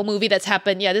factual yeah. movie that's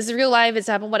happened. Yeah, this is real life. It's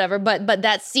happened, whatever. But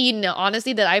that scene,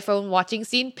 honestly, that iPhone watching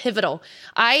scene, pivotal.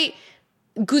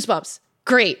 Goosebumps.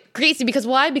 Great scene. Because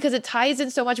why? Because it ties in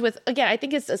so much with, again, I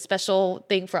think it's a special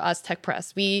thing for us tech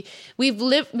press. I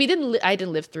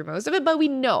didn't live through most of it, but we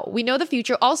know the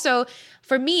future. Also,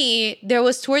 for me, there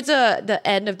was towards the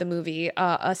end of the movie,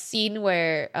 a scene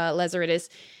where Lazaridis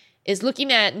is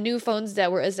looking at new phones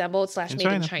that were assembled / made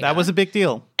in China. That was a big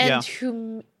deal. And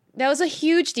yeah. that was a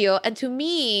huge deal. And to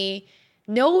me,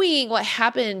 knowing what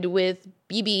happened with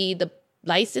BB, the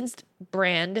licensed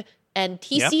brand, and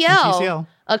TCL, Yep, and TCL.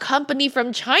 a company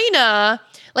from China,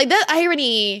 like that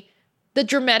irony, the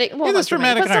dramatic, well, Yeah, not that's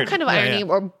dramatic but some irony. kind of Yeah, irony yeah.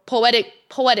 or poetic.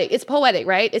 It's poetic,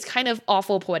 right? It's kind of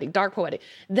awful poetic, dark poetic.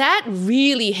 That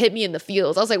really hit me in the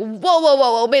feels. I was like,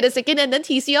 whoa, wait a second. And then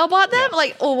TCL bought them? Yeah.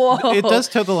 Like, oh, whoa. It does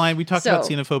toe the line. We talked about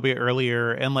So- xenophobia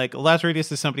earlier, and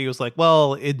Lazaridis is somebody who was like,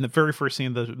 well, in the very first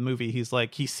scene of the movie, he's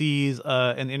like, he sees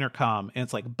an intercom and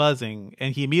it's like buzzing,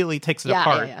 and he immediately takes it Yeah,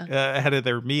 apart yeah, ahead of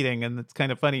their meeting, and it's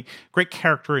kind of funny. Great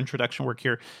character introduction work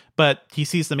here, but he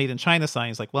sees the made in China sign.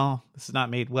 He's like, well, this is not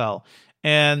made well,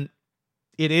 and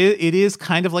it is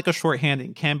kind of like a shorthand.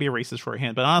 It can be a racist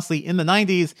shorthand, but honestly, in the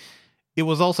 90s, it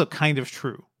was also kind of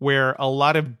true, where a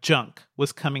lot of junk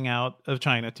was coming out of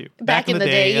China too. Back in the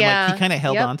day, and yeah. he kind of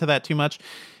held Yep. on to that too much.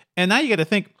 And now you got to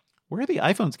think, where are the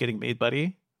iPhones getting made,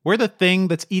 buddy? Where the thing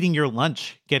that's eating your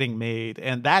lunch getting made?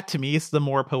 And that, to me, is the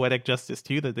more poetic justice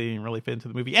too, that they didn't really fit into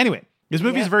the movie. Anyway, this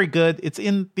movie is Yeah. very good. It's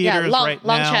in theaters long right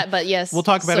long now. chat, but yes. We'll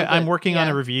talk about so it. I'm good. working on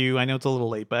Yeah. a review. I know it's a little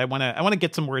late, but I want to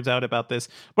get some words out about this.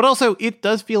 But also, it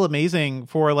does feel amazing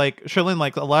for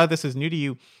Sherlyn, a lot of this is new to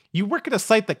you. You work at a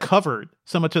site that covered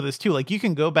so much of this too. You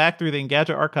can go back through the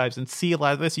Engadget archives and see a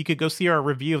lot of this. You could go see our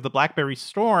review of the BlackBerry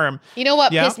Storm. You know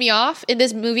what Yeah. pissed me off in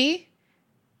this movie?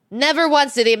 Never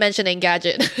once did they mention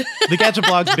Engadget. The Gadget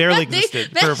blogs barely They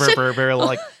existed for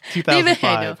mentioned- 2005.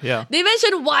 I know. Yeah. They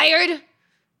mentioned Wired.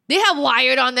 They have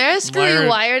Wired on there. Screw you,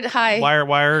 Wired. Hi.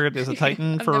 Wired is a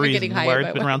titan for a never reason. getting hired Wired's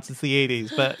by been Wired. around since the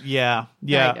 80s. But yeah.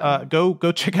 I Go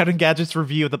check out Engadget's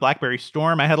review of the BlackBerry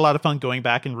Storm. I had a lot of fun going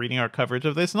back and reading our coverage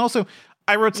of this. And also,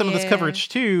 I wrote some of this Yeah. coverage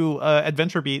too,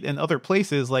 Adventure Beat and other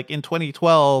places, in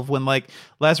 2012 when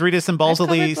Lazaridis and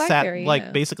Balsley covered sat, BlackBerry,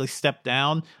 yeah. basically stepped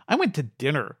down. I went to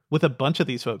dinner with a bunch of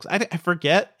these folks. I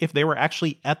forget if they were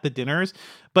actually at the dinners,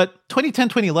 but 2010,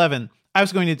 2011, I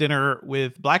was going to dinner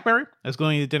with BlackBerry. I was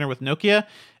going to dinner with Nokia.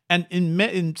 And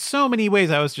in so many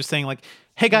ways, I was just saying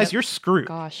hey guys, Yep. you're screwed.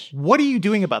 Gosh. What are you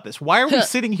doing about this? Why are we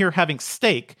sitting here having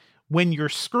steak when you're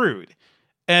screwed?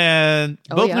 And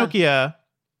Oh, both yeah. Nokia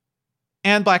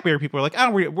and BlackBerry people were like,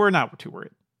 we're not too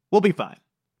worried. We'll be fine.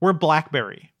 We're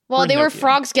BlackBerry. Well, they were Nokia.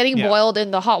 frogs getting Yeah. boiled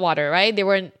in the hot water, right? They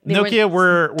weren't. Nokia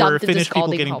were dumped into Finnish people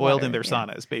scalding getting hot boiled water. in their Yeah.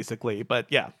 saunas, basically. But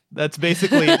yeah, that's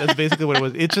basically what it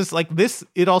was. It's just like this.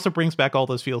 It also brings back all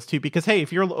those feels too, because hey,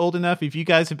 if you're old enough, if you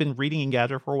guys have been reading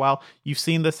Engadget for a while, you've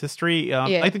seen this history.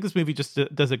 I think this movie just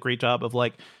does a great job of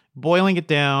like boiling it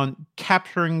down,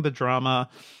 capturing the drama,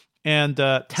 and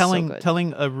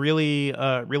telling a really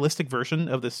realistic version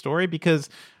of this story. Because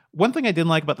one thing I didn't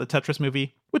like about the Tetris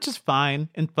movie, which is fine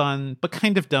and fun, but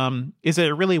kind of dumb, is that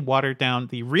it really watered down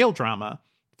the real drama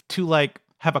to like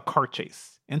have a car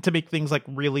chase and to make things like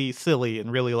really silly and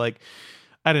really like,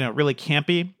 I don't know, really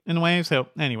campy in a way. So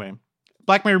anyway,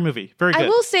 Blackberry movie, very good. I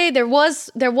will say there was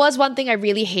one thing I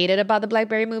really hated about the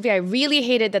Blackberry movie. I really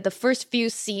hated that the first few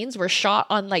scenes were shot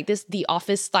on like this The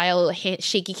Office style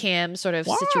shaky cam sort of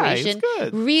situation. It's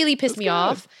good. Really pissed me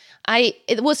off.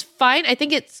 It was fine. I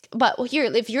think but here,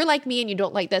 if you're like me and you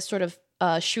don't like that sort of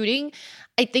shooting,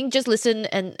 I think just listen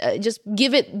and just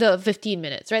give it the 15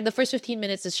 minutes, right? The first 15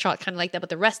 minutes is shot kind of like that, but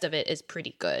the rest of it is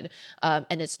pretty good.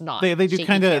 And it's not. They do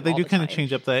kind of time.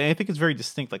 change up I think it's very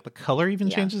distinct. Like the color even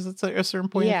changes at a certain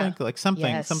point. I think like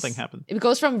something happened. It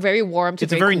goes from very warm to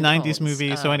it's a very cool 90s tones.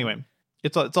 movie. So anyway,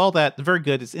 it's all that. Very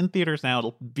good. It's in theaters now.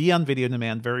 It'll be on video on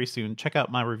demand very soon. Check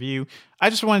out my review.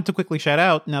 I just wanted to quickly shout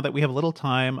out, now that we have a little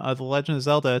time, The Legend of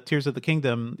Zelda Tears of the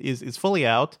Kingdom is fully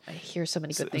out. I hear so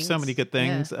many good things. So many good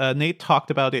things. Yeah. Nate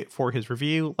talked about it for his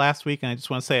review last week, and I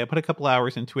just want to say I put a couple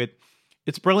hours into it.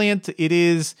 It's brilliant. It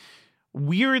is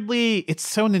weirdly, it's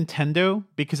so Nintendo,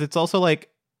 because it's also like,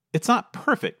 it's not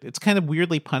perfect. It's kind of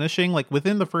weirdly punishing. Like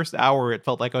within the first hour, it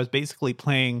felt like I was basically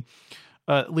playing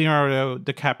Leonardo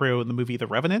DiCaprio in the movie The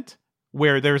Revenant,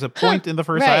 where there's a point in the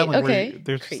first island where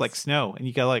there's just like snow, and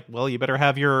you got like, well, you better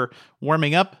have your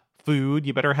warming up food.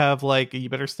 You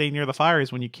better stay near the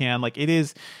fires when you can. Like it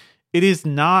is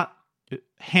not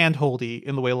handholdy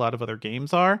in the way a lot of other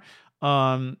games are.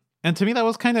 And to me, that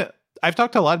was kind of, I've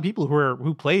talked to a lot of people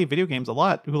who play video games a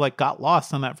lot, who like got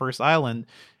lost on that first island.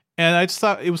 And I just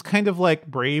thought it was kind of like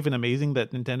brave and amazing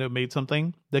that Nintendo made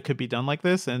something that could be done like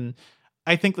this. And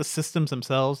I think the systems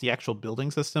themselves, the actual building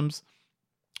systems,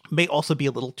 may also be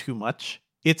a little too much.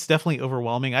 It's definitely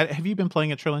overwhelming. Have you been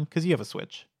playing it, Trillian? Because you have a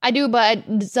Switch. I do, but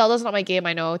Zelda's not my game.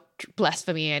 I know,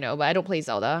 blasphemy. I know, but I don't play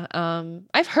Zelda.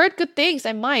 I've heard good things.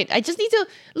 I might. I just need to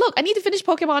look. I need to finish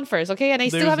Pokemon first, okay? And I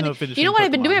still haven't. You know what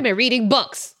I've been doing? I've been reading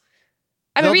books.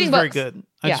 I've been reading books. Very good.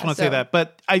 I just want to say that,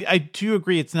 but I do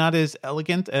agree. It's not as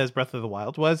elegant as Breath of the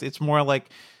Wild was. It's more like,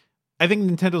 I think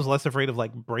Nintendo's less afraid of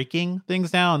like breaking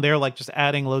things down. They're like just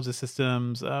adding loads of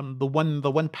systems. The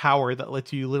one power that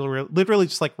lets you literally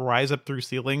just like rise up through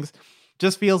ceilings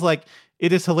just feels like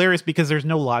it is hilarious because there's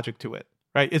no logic to it,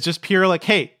 right? It's just pure like,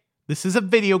 hey, this is a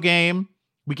video game.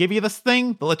 We give you this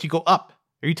thing that lets you go up.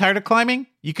 Are you tired of climbing?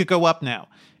 You could go up now.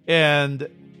 And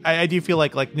I do feel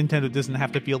like Nintendo doesn't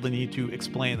have to feel the need to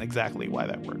explain exactly why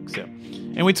that works. So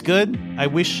anyway, it's good. I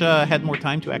wish I had more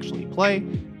time to actually play.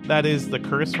 That is the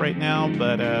curse right now,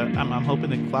 but I'm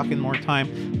hoping to clock in more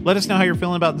time. Let us know how you're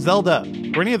feeling about Zelda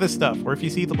or any of this stuff, or if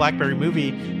you see the Blackberry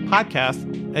movie, podcast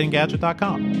at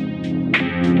Engadget.com.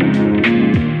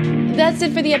 That's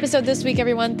it for the episode this week,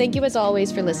 everyone. Thank you as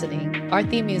always for listening. Our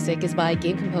theme music is by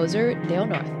game composer Dale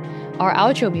North. Our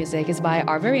outro music is by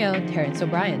our very own Terrence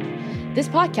O'Brien. This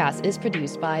podcast is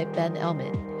produced by Ben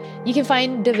Elman. You can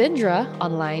find Devindra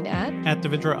online at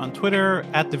Devindra on Twitter,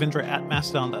 at Devindra at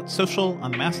Mastodon.social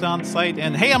on the Mastodon site.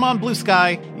 And hey, I'm on Blue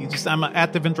Sky. I'm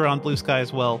at Devindra on Blue Sky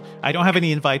as well. I don't have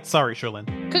any invites. Sorry,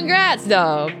 Sherlyn. Congrats,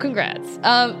 though. Congrats.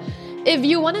 If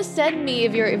you want to send me,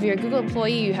 if you're a Google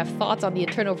employee, you have thoughts on the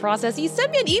internal process, you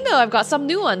send me an email. I've got some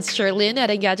new ones. Sherlyn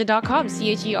at Engadget.com.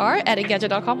 CHER at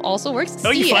Engadget.com also works.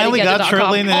 Oh, you finally got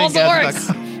Sherlyn at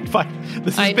Engadget.com. Fine.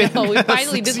 This I know. We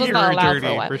finally, this was not allowed for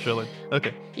a while.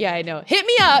 Okay. Yeah, I know. Hit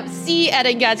me up,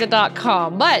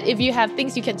 c@engadget.com. But if you have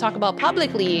things you can talk about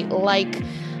publicly, like,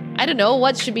 I don't know,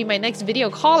 what should be my next video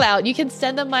call out, you can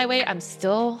send them my way. I'm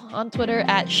still on Twitter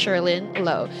at Sherlyn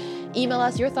Low. Email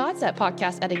us your thoughts at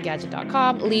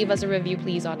podcast@engadget.com. Leave us a review,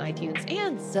 please, on iTunes.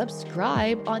 And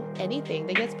subscribe on anything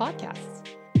that gets podcasts.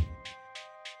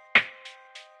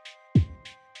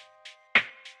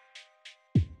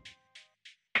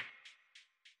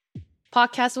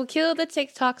 Podcast will kill the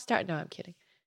TikTok star. No, I'm kidding.